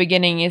do in the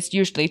beginning is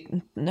usually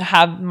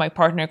have my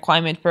partner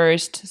climb it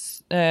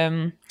first.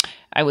 I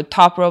would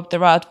top rope the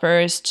route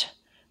first,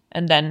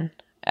 and then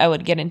I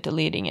would get into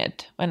leading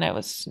it when I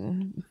was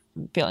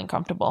feeling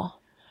comfortable.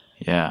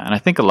 Yeah, and I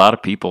think a lot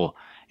of people,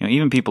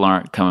 even people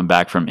aren't coming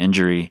back from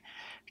injury,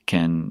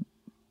 can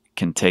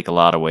take a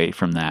lot away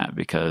from that,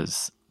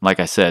 because, like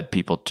I said,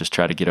 people just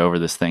try to get over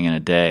this thing in a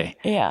day.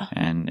 Yeah.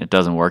 And it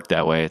doesn't work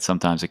that way.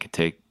 Sometimes it could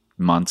take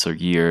months or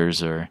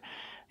years, or,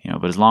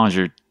 but as long as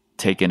you're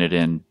taking it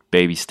in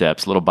baby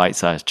steps, little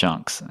bite-sized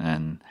chunks,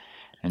 and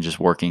just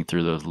working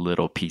through those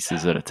little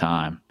pieces at a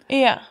time.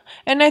 Yeah,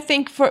 and I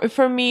think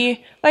for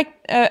me, like,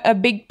 a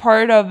big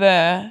part of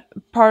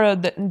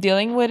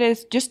dealing with it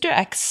is just to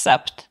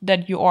accept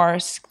that you are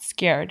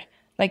scared.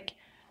 Like,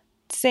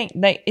 saying,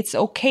 like, it's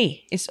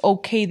okay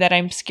that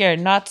I'm scared,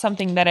 not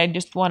something that I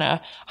just want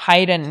to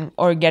hide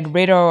or get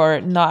rid of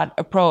or not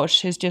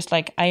approach. It's just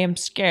like, I am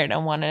scared.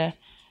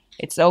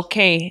 It's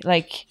okay.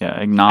 Like,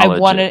 acknowledge. I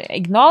want to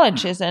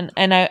acknowledge this, and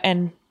I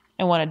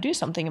want to do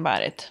something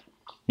about it.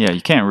 Yeah,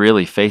 you can't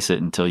really face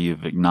it until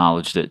you've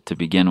acknowledged it to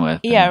begin with.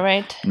 Yeah,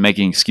 right. And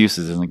making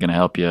excuses isn't going to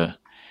help you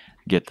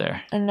get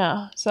there.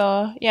 No.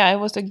 So yeah, it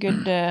was a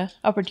good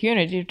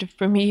opportunity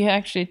for me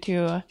actually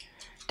to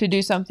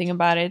do something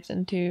about it,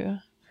 and to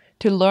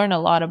learn a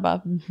lot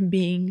about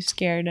being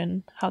scared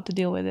and how to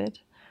deal with it.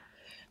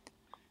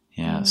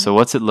 Yeah. So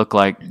what's it look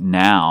like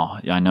now?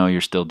 I know you're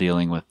still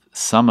dealing with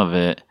some of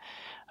it.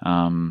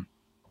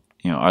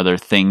 Are there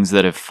things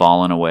that have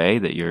fallen away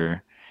that you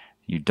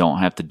don't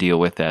have to deal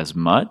with as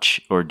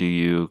much, or do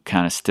you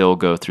kind of still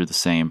go through the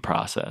same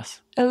process?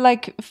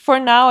 Like, for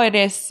now, it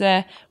is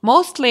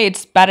mostly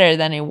it's better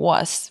than it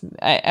was.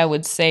 I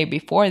would say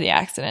before the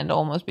accident,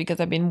 almost, because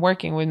I've been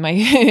working with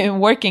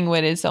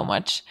it so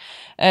much.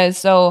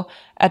 So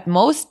at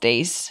most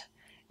days,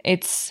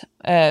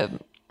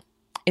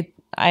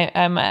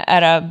 I'm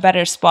at a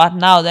better spot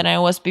now than I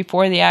was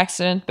before the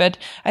accident. But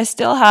I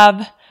still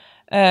have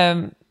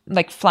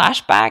like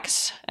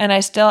flashbacks, and I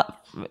still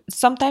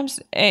sometimes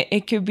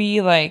it could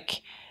be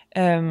like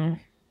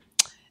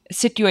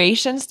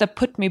situations that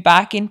put me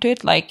back into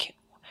it. Like,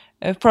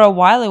 for a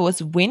while it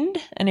was wind,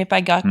 and if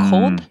I got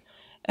cold,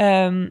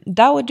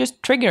 that would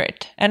just trigger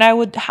it, and I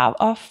would have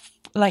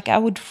I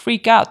would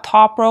freak out,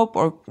 top rope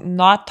or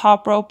not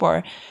top rope,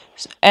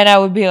 and I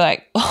would be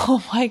like,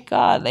 oh my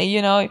God,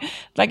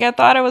 like I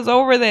thought I was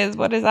over this.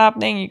 What is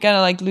happening? You kind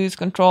of like lose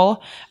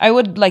control. I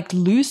would like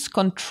lose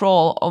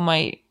control of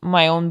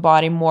my own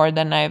body more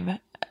than I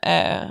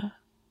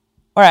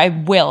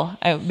will,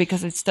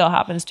 because it still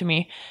happens to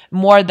me,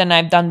 more than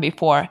I've done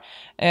before.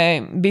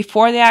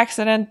 Before the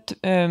accident,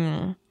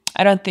 I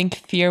don't think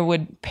fear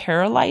would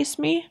paralyze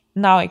me.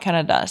 Now it kind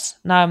of does.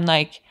 Now I'm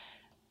like,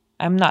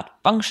 I'm not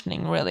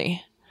functioning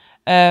really.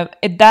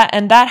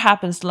 That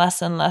happens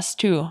less and less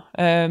too.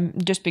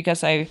 Just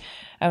because I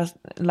was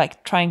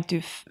like trying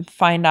to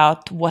find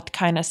out what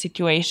kind of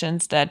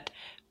situations that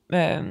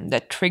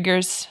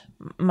triggers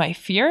my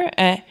fear,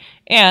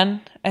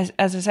 and as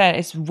I said,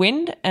 it's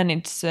wind and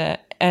it's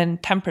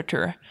and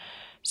temperature.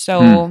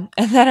 So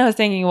and then I was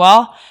thinking,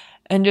 well,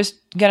 I'm just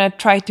gonna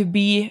try to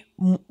be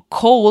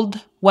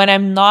cold when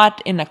I'm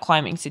not in a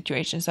climbing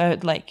situation. So I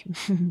would like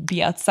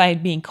be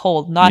outside being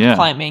cold, not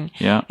climbing,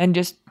 and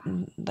just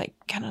like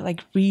kind of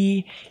like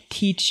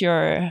re-teach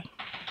your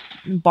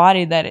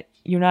body that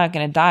you're not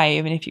gonna die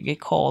even if you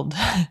get cold.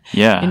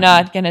 Yeah. You're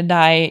not gonna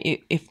die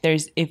if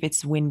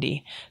it's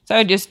windy. So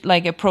I just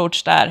like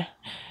approach that,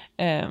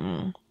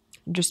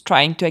 just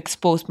trying to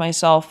expose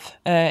myself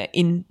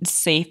in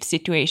safe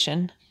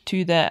situation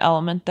to the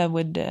element that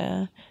would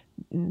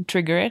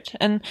trigger it,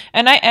 and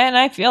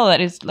I feel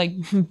that it's like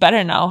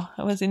better now.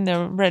 I was in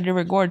the Red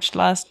River Gorge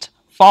last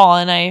fall,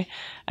 and I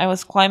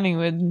was climbing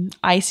with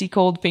icy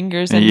cold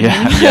fingers, and Yeah,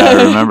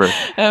 I remember.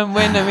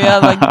 when we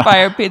had like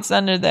fire pits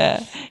in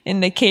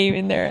the cave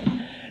in there.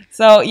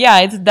 So yeah,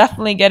 it's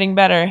definitely getting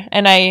better,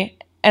 and I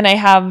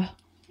have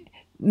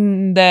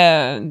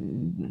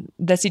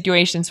the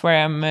situations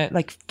where I'm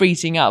like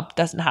freezing up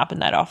doesn't happen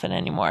that often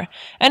anymore.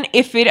 And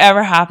if it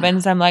ever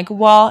happens, I'm like,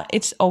 well,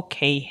 it's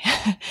okay.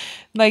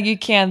 Like you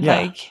can't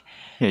like.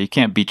 Yeah, you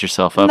can't beat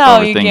yourself up No,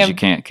 over things you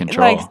can't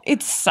control. Like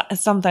it's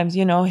sometimes,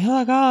 you're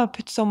like, oh, I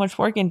put so much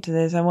work into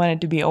this. I want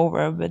it to be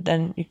over, but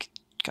then you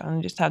kind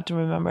of just have to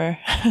remember,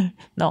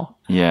 no.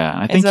 Yeah,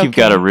 I think you've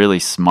got a really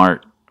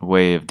smart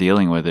way of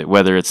dealing with it,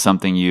 whether it's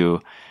something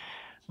you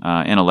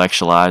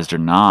intellectualized or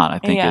not. I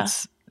think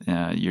it's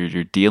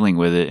you're dealing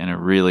with it in a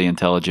really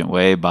intelligent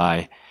way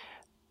by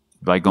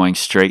going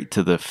straight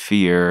to the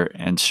fear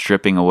and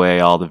stripping away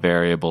all the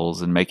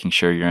variables and making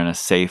sure you're in a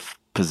safe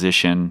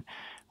position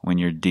when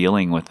you're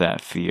dealing with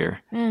that fear.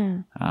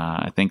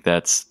 I think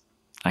I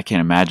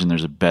can't imagine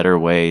there's a better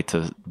way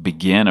to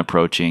begin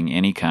approaching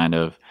any kind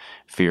of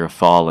fear of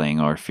falling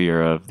or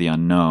fear of the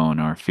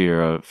unknown or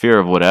fear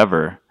of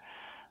whatever.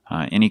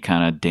 Any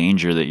kind of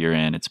danger that you're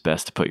in, it's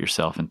best to put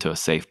yourself into a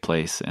safe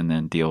place and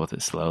then deal with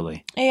it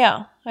slowly.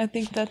 Yeah, I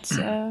think that's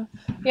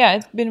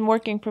it's been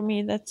working for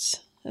me.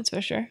 That's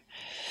for sure.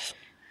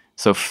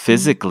 So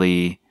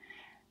physically,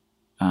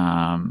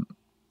 are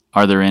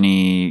there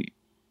any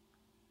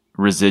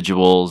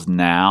residuals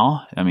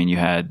now? I mean, you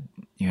had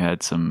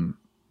some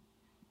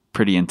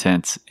pretty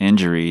intense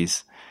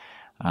injuries.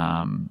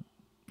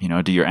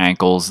 Do your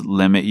ankles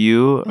limit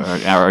you, or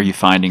are you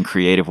finding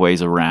creative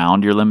ways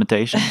around your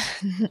limitations?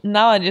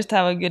 Now I just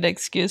have a good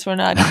excuse for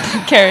not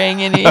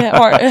carrying any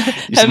or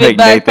just heavy make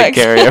backpacks. Nathan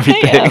carry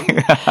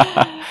everything.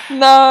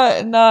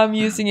 No, I'm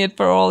using it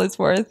for all it's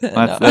worth.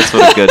 That's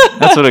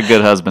what a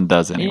good husband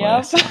does anyway.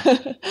 Yep. So.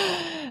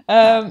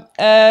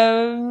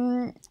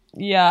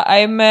 Yeah,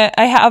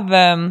 I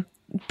have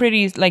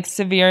pretty like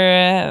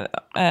severe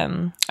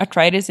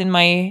arthritis in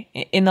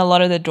a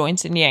lot of the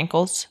joints in the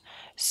ankles,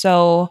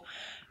 so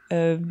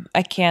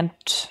I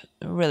can't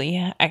really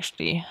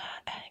actually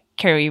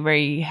carry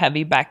very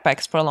heavy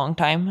backpacks for a long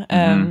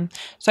time.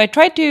 So I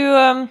try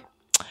to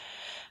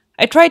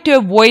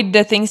avoid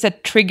the things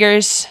that trigger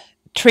it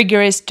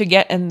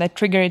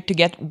to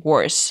get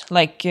worse,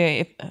 like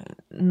if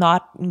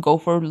not go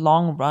for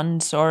long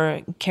runs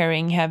or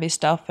carrying heavy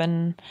stuff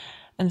and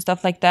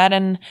stuff like that,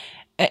 and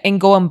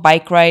go on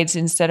bike rides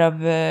instead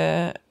of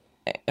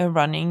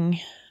running.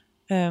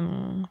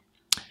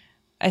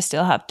 I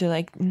still have to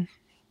like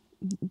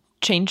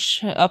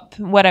change up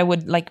what I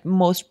would like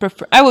most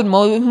prefer. I would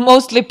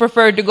mostly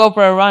prefer to go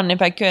for a run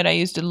if I could. I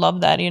used to love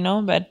that,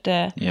 but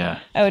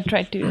I would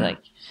try to like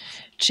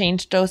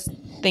change those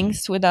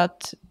things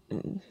without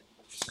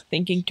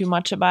thinking too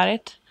much about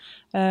it.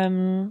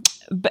 And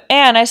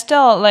I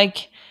still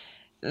like,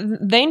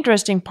 the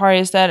interesting part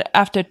is that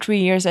after 3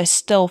 years, I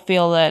still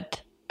feel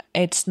that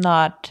it's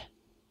not.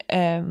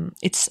 I'm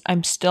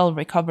still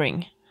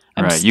recovering.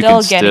 Right, you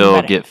can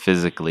still get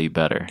physically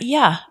better.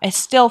 Yeah, I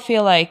still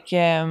feel like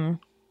that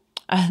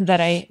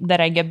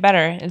I get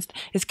better.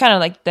 It's kind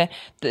of like the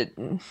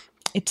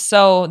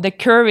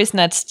curve is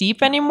not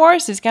steep anymore,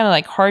 so it's kind of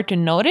like hard to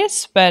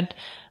notice. But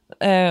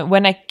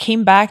when I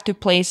came back to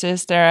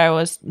places that I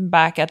was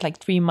back at like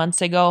 3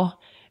 months ago,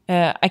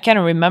 I kind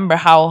of remember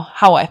how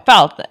I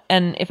felt.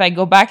 And if I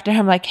go back there,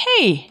 I'm like,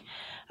 hey,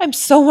 I'm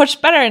so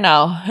much better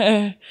now.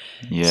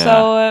 Yeah.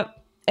 So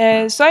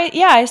I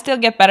still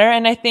get better,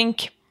 and I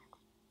think.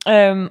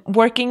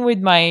 Working with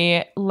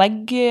my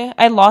leg,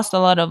 I lost a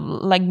lot of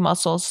leg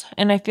muscles,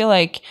 and I feel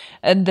like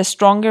the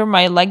stronger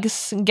my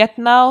legs get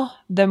now,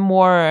 the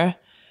more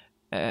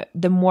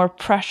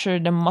pressure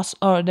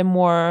the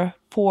more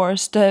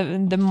force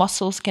the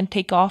muscles can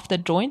take off the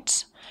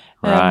joints.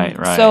 Right.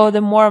 So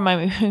the more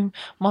my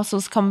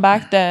muscles come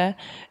back,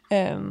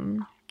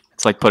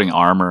 it's like putting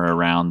armor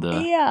around the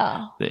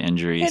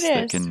injuries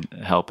that can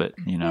help it.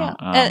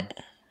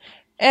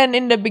 And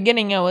in the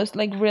beginning, I was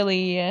like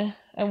really.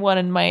 I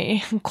wanted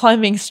my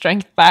climbing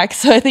strength back,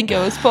 so I think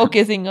I was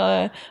focusing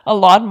a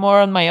lot more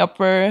on my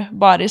upper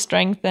body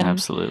strength. And,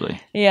 absolutely.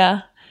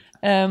 Yeah.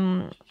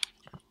 And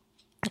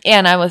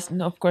I was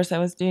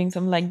doing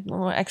some leg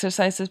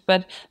exercises,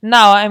 but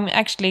now I'm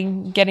actually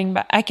getting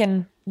back. I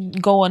can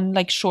go on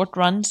like short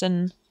runs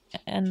and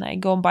I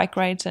go on bike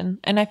rides, and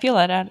I feel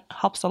that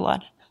helps a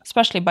lot,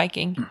 especially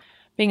biking.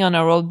 Being on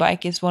a road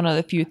bike is one of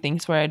the few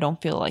things where I don't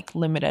feel like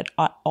limited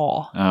at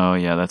all. Oh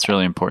yeah, that's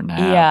really important to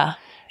have. Yeah.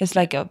 It's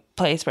like a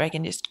place where I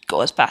can just go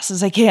as fast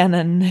as I can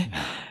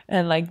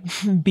and like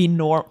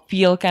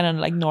feel kind of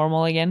like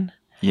normal again.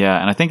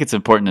 Yeah, and I think it's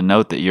important to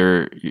note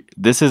that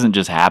this isn't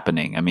just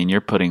happening. I mean,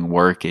 you're putting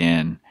work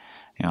in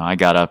I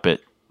got up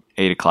at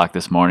 8 o'clock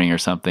this morning or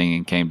something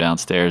and came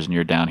downstairs, and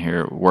you're down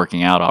here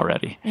working out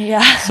already.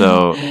 Yeah.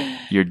 So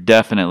you're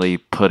definitely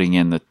putting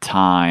in the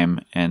time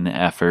and the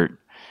effort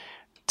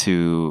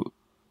to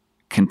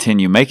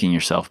continue making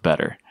yourself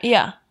better.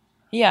 Yeah.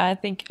 Yeah, I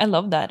think I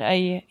love that.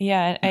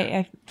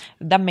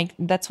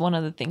 That's one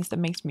of the things that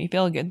makes me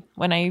feel good.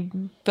 When I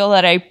feel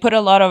that I put a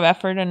lot of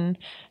effort and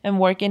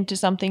work into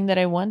something that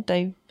I want,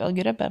 I feel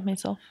good about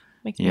myself.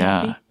 Makes me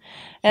happy.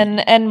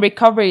 And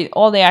recovery,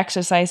 all the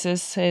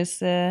exercises is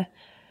I've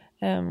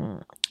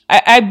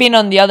been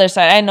on the other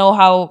side. I know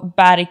how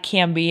bad it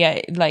can be.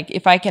 Like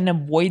if I can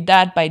avoid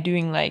that by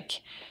doing like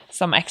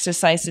some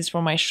exercises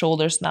for my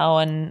shoulders now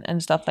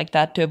and stuff like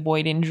that to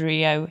avoid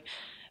injury,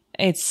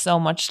 it's so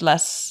much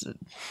less,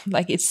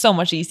 like it's so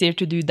much easier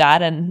to do that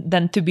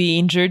than to be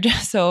injured.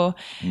 So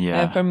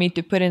for me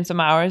to put in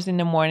some hours in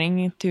the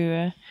morning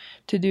to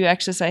do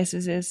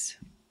exercises is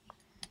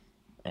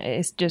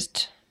kind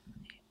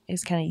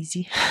of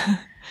easy.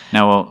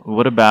 Now,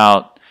 what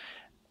about,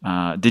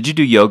 did you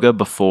do yoga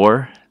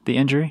before the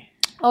injury?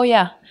 Oh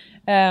yeah.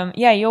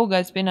 Yoga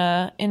has been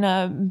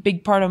a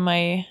big part of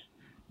my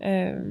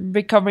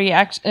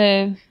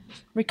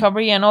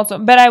recovery, and also,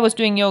 but I was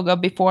doing yoga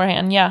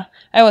beforehand. Yeah,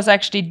 I was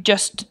actually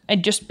I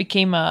just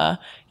became a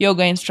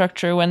yoga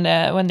instructor when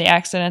the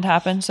accident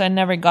happened, so I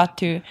never got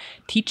to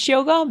teach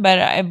yoga, but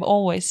I've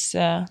always,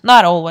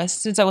 not always,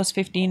 since I was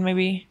 15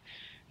 maybe,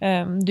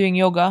 doing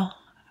yoga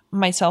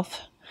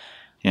myself.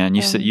 Yeah, and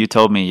you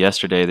told me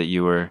yesterday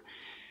that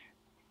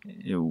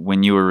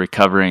when you were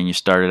recovering, you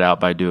started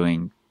out by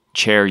doing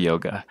chair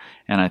yoga,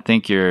 and I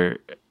think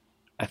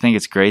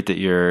it's great that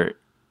your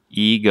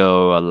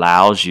ego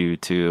allows you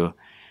to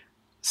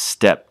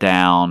step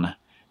down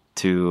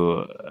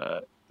to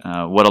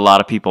what a lot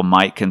of people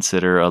might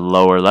consider a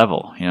lower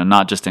level.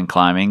 Not just in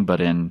climbing, but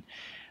in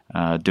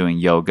doing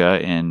yoga,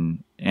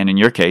 and in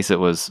your case, it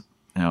was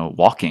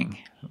walking,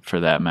 for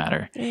that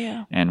matter,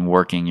 and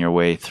working your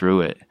way through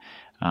it.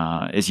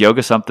 Is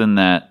yoga something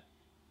that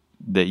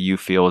you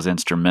feel is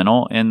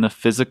instrumental in the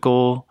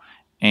physical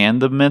and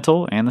the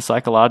mental and the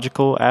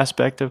psychological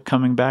aspect of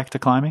coming back to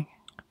climbing?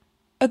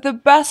 The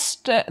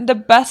best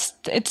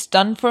it's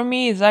done for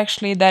me is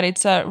actually that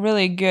it's a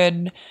really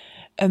good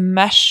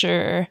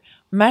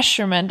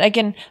measurement. I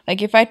can,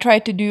 like, if I try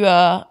to do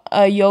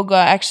a yoga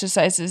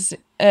exercise,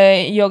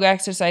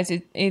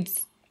 it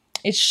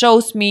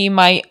shows me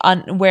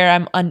where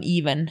I'm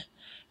uneven.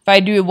 If I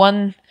do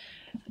one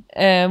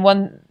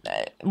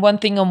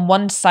thing on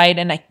one side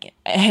and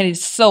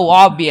it's so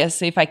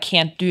obvious if I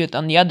can't do it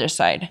on the other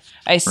side.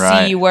 I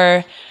see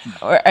where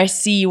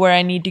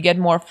I need to get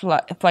more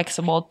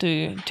flexible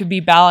to be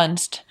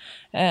balanced.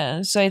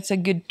 So it's a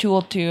good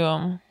tool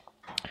to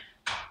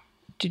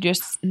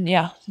just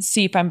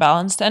see if I'm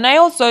balanced. And I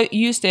also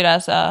used it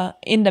as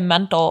in the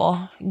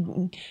mental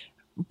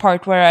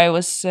part where I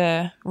was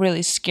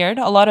really scared.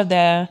 A lot of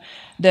the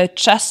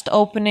chest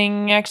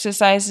opening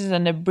exercises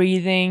and the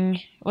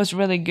breathing was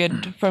really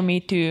good for me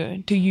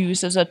to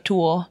use as a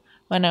tool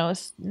when I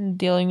was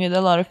dealing with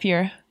a lot of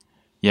fear.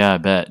 Yeah, I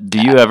bet.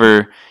 Do you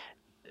ever,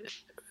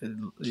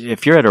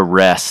 if you're at a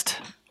rest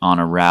on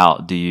a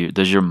route,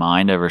 does your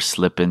mind ever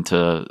slip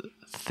into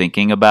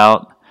thinking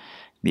about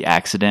the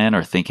accident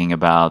or thinking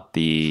about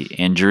the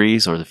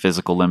injuries or the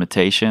physical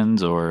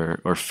limitations or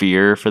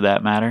fear, for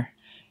that matter?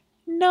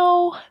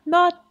 No,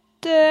 not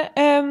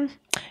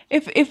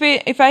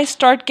if I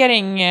start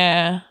getting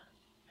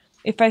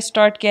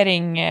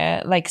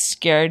like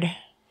scared,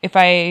 if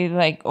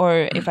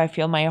I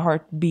feel my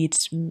heart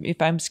beats,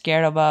 if I'm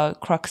scared of a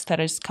crux that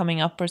is coming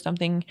up or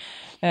something,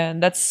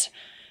 that's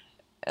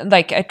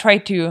like I try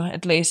to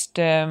at least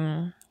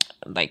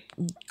like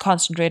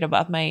concentrate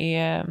about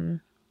my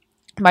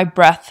my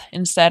breath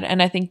instead.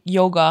 And I think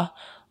yoga,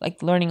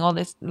 like learning all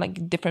this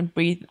like different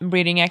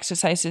breathing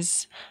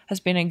exercises, has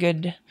been a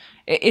good.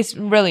 It's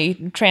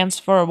really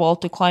transferable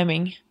to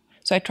climbing.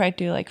 So I try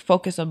to like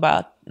focus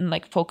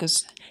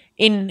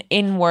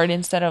inward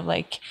instead of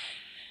like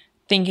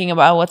thinking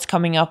about what's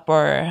coming up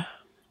or.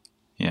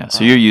 Yeah.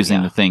 So you're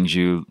using the things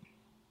you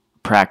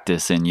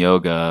practice in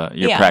yoga.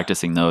 You're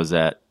practicing those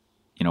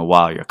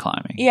while you're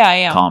climbing.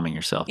 Yeah. Calming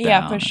yourself down.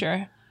 Yeah, for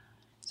sure.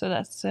 So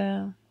that's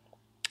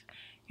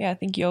I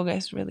think yoga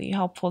is really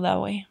helpful that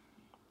way.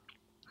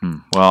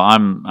 Well,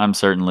 I'm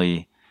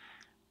certainly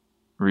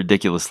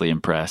ridiculously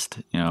impressed,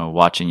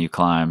 watching you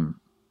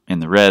climb in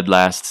the red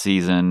last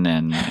season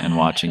and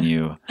watching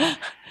you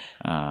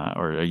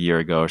or a year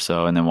ago or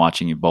so, and then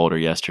watching you boulder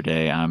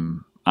yesterday.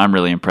 I'm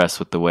really impressed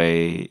with the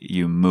way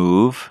you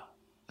move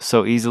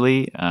so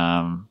easily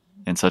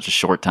in such a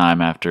short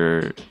time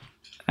after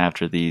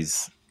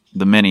the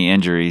many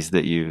injuries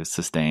that you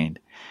sustained.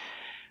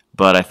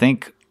 But I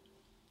think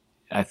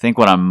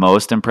what I'm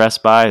most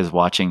impressed by is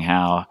watching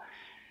how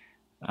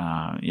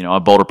a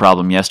boulder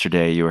problem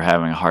yesterday you were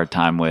having a hard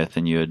time with,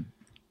 and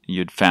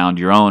you'd found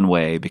your own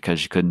way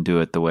because you couldn't do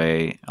it the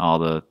way all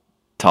the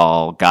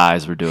tall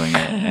guys were doing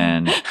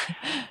it,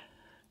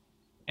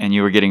 and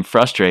you were getting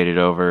frustrated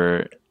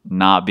over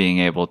not being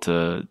able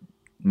to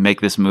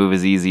make this move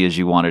as easy as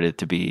you wanted it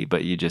to be,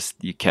 but you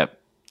kept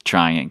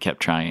trying it and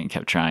kept trying it and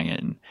kept trying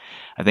it. And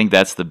I think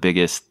that's the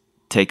biggest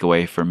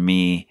takeaway for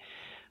me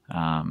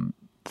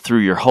through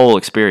your whole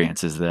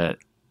experience, is that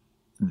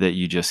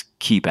you just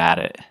keep at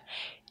it.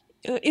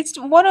 It's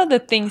one of the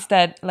things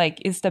that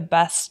like is the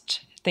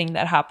best thing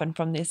that happened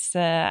from this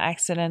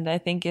accident, I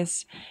think,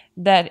 is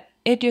that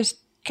it just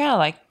kind of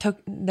like took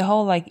the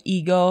whole like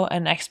ego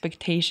and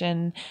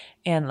expectation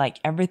and like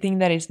everything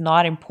that is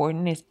not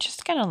important, is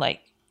just kind of like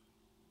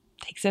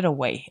takes it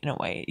away in a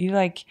way. You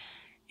like,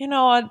 you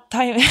know what,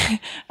 time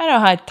I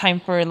don't have time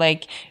for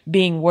like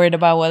being worried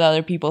about what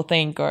other people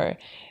think, or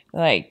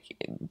like,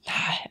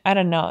 I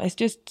don't know. It's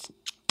just,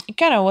 it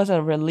kind of was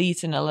a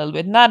release in a little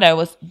bit. Not that I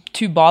was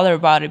too bothered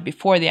about it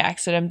before the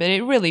accident, but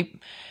it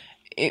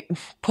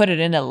put it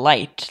in a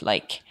light.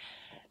 Like,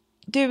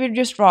 dude, we're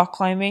just rock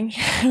climbing.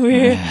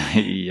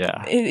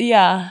 Yeah.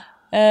 Yeah.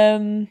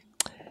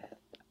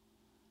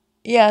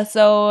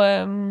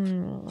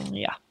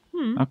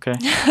 Okay.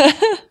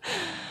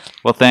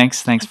 Well,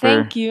 thanks for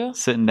Thank you.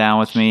 sitting down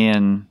with me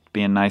and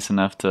being nice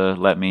enough to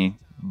let me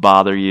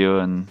bother you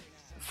and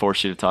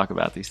force you to talk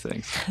about these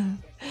things.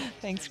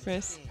 Thanks,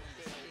 Chris.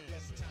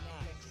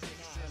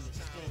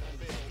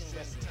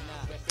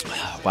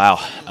 Wow.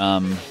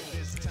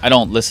 I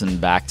don't listen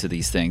back to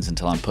these things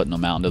until I'm putting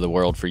them out into the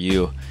world for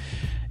you.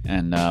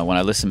 And when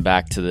I listened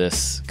back to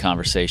this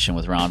conversation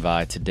with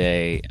Rannveig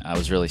today, I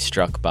was really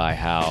struck by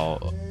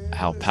how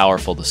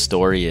powerful the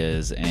story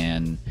is,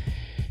 and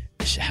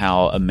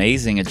how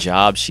amazing a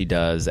job she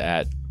does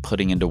at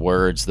putting into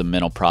words the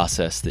mental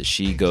process that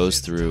she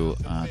goes through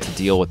to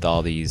deal with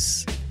all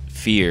these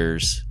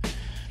fears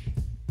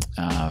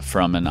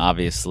from an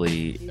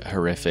obviously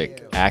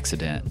horrific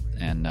accident.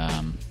 And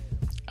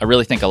I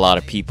really think a lot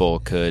of people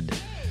could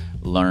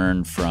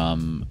learn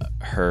from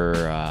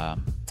her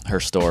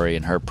story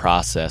and her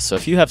process. So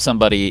if you have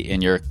somebody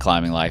in your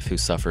climbing life who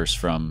suffers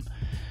from,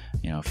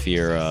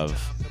 fear of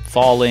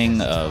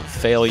falling, of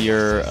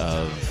failure,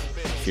 of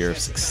fear of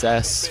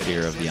success,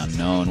 fear of the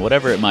unknown,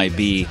 whatever it might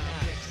be,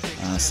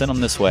 send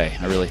them this way.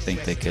 I really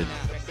think they could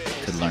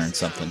learn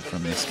something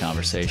from this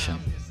conversation.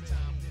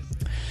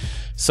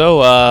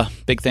 So,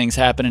 big things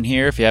happening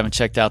here. If you haven't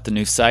checked out the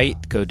new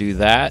site, go do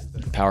that,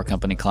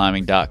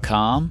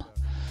 powercompanyclimbing.com.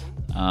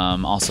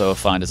 Also,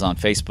 find us on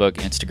Facebook,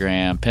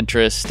 Instagram,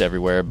 Pinterest,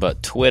 everywhere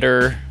but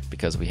Twitter,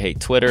 because we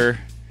hate Twitter.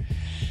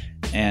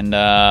 And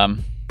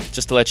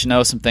just to let you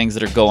know some things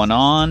that are going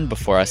on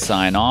before I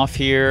sign off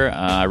here,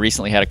 I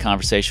recently had a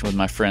conversation with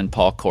my friend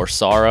Paul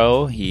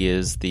Corsaro. He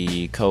is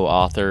the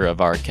co-author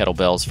of our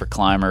Kettlebells for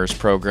Climbers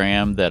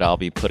program that I'll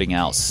be putting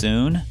out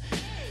soon.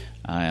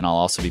 And I'll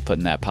also be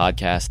putting that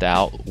podcast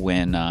out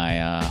when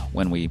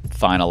we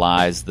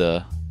finalize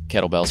the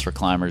Kettlebells for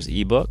Climbers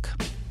ebook.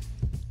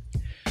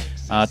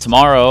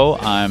 Tomorrow,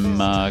 I'm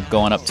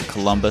going up to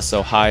Columbus,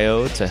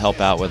 Ohio to help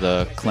out with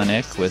a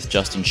clinic with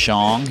Justin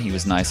Shong. He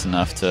was nice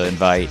enough to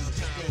invite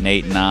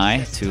Nate and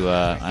I to,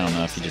 I don't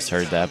know if you just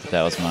heard that, but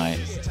that was my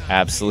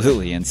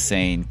absolutely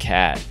insane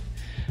cat.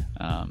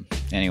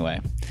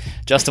 Anyway,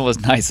 Justin was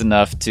nice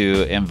enough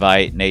to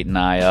invite Nate and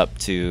I up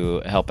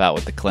to help out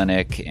with the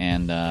clinic,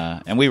 and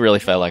we really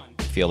feel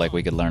like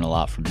we could learn a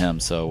lot from him,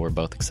 so we're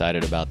both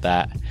excited about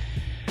that.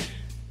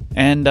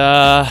 And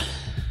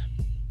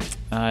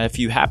if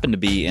you happen to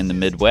be in the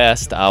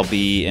Midwest, I'll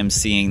be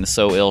emceeing the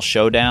So Ill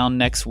Showdown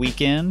next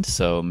weekend,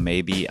 so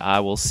maybe I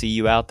will see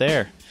you out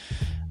there.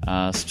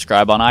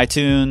 Subscribe on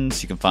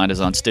iTunes. You can find us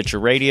on Stitcher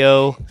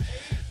Radio.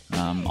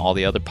 All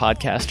the other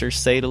podcasters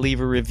say to leave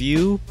a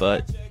review,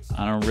 but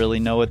I don't really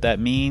know what that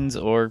means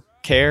or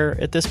care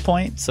at this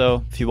point.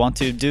 So if you want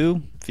to,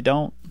 do. If you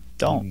don't,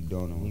 don't.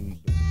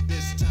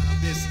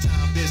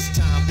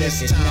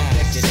 This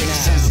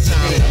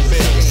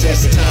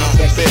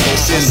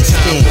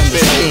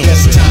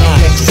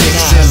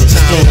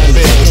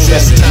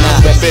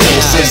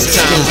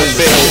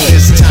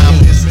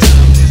time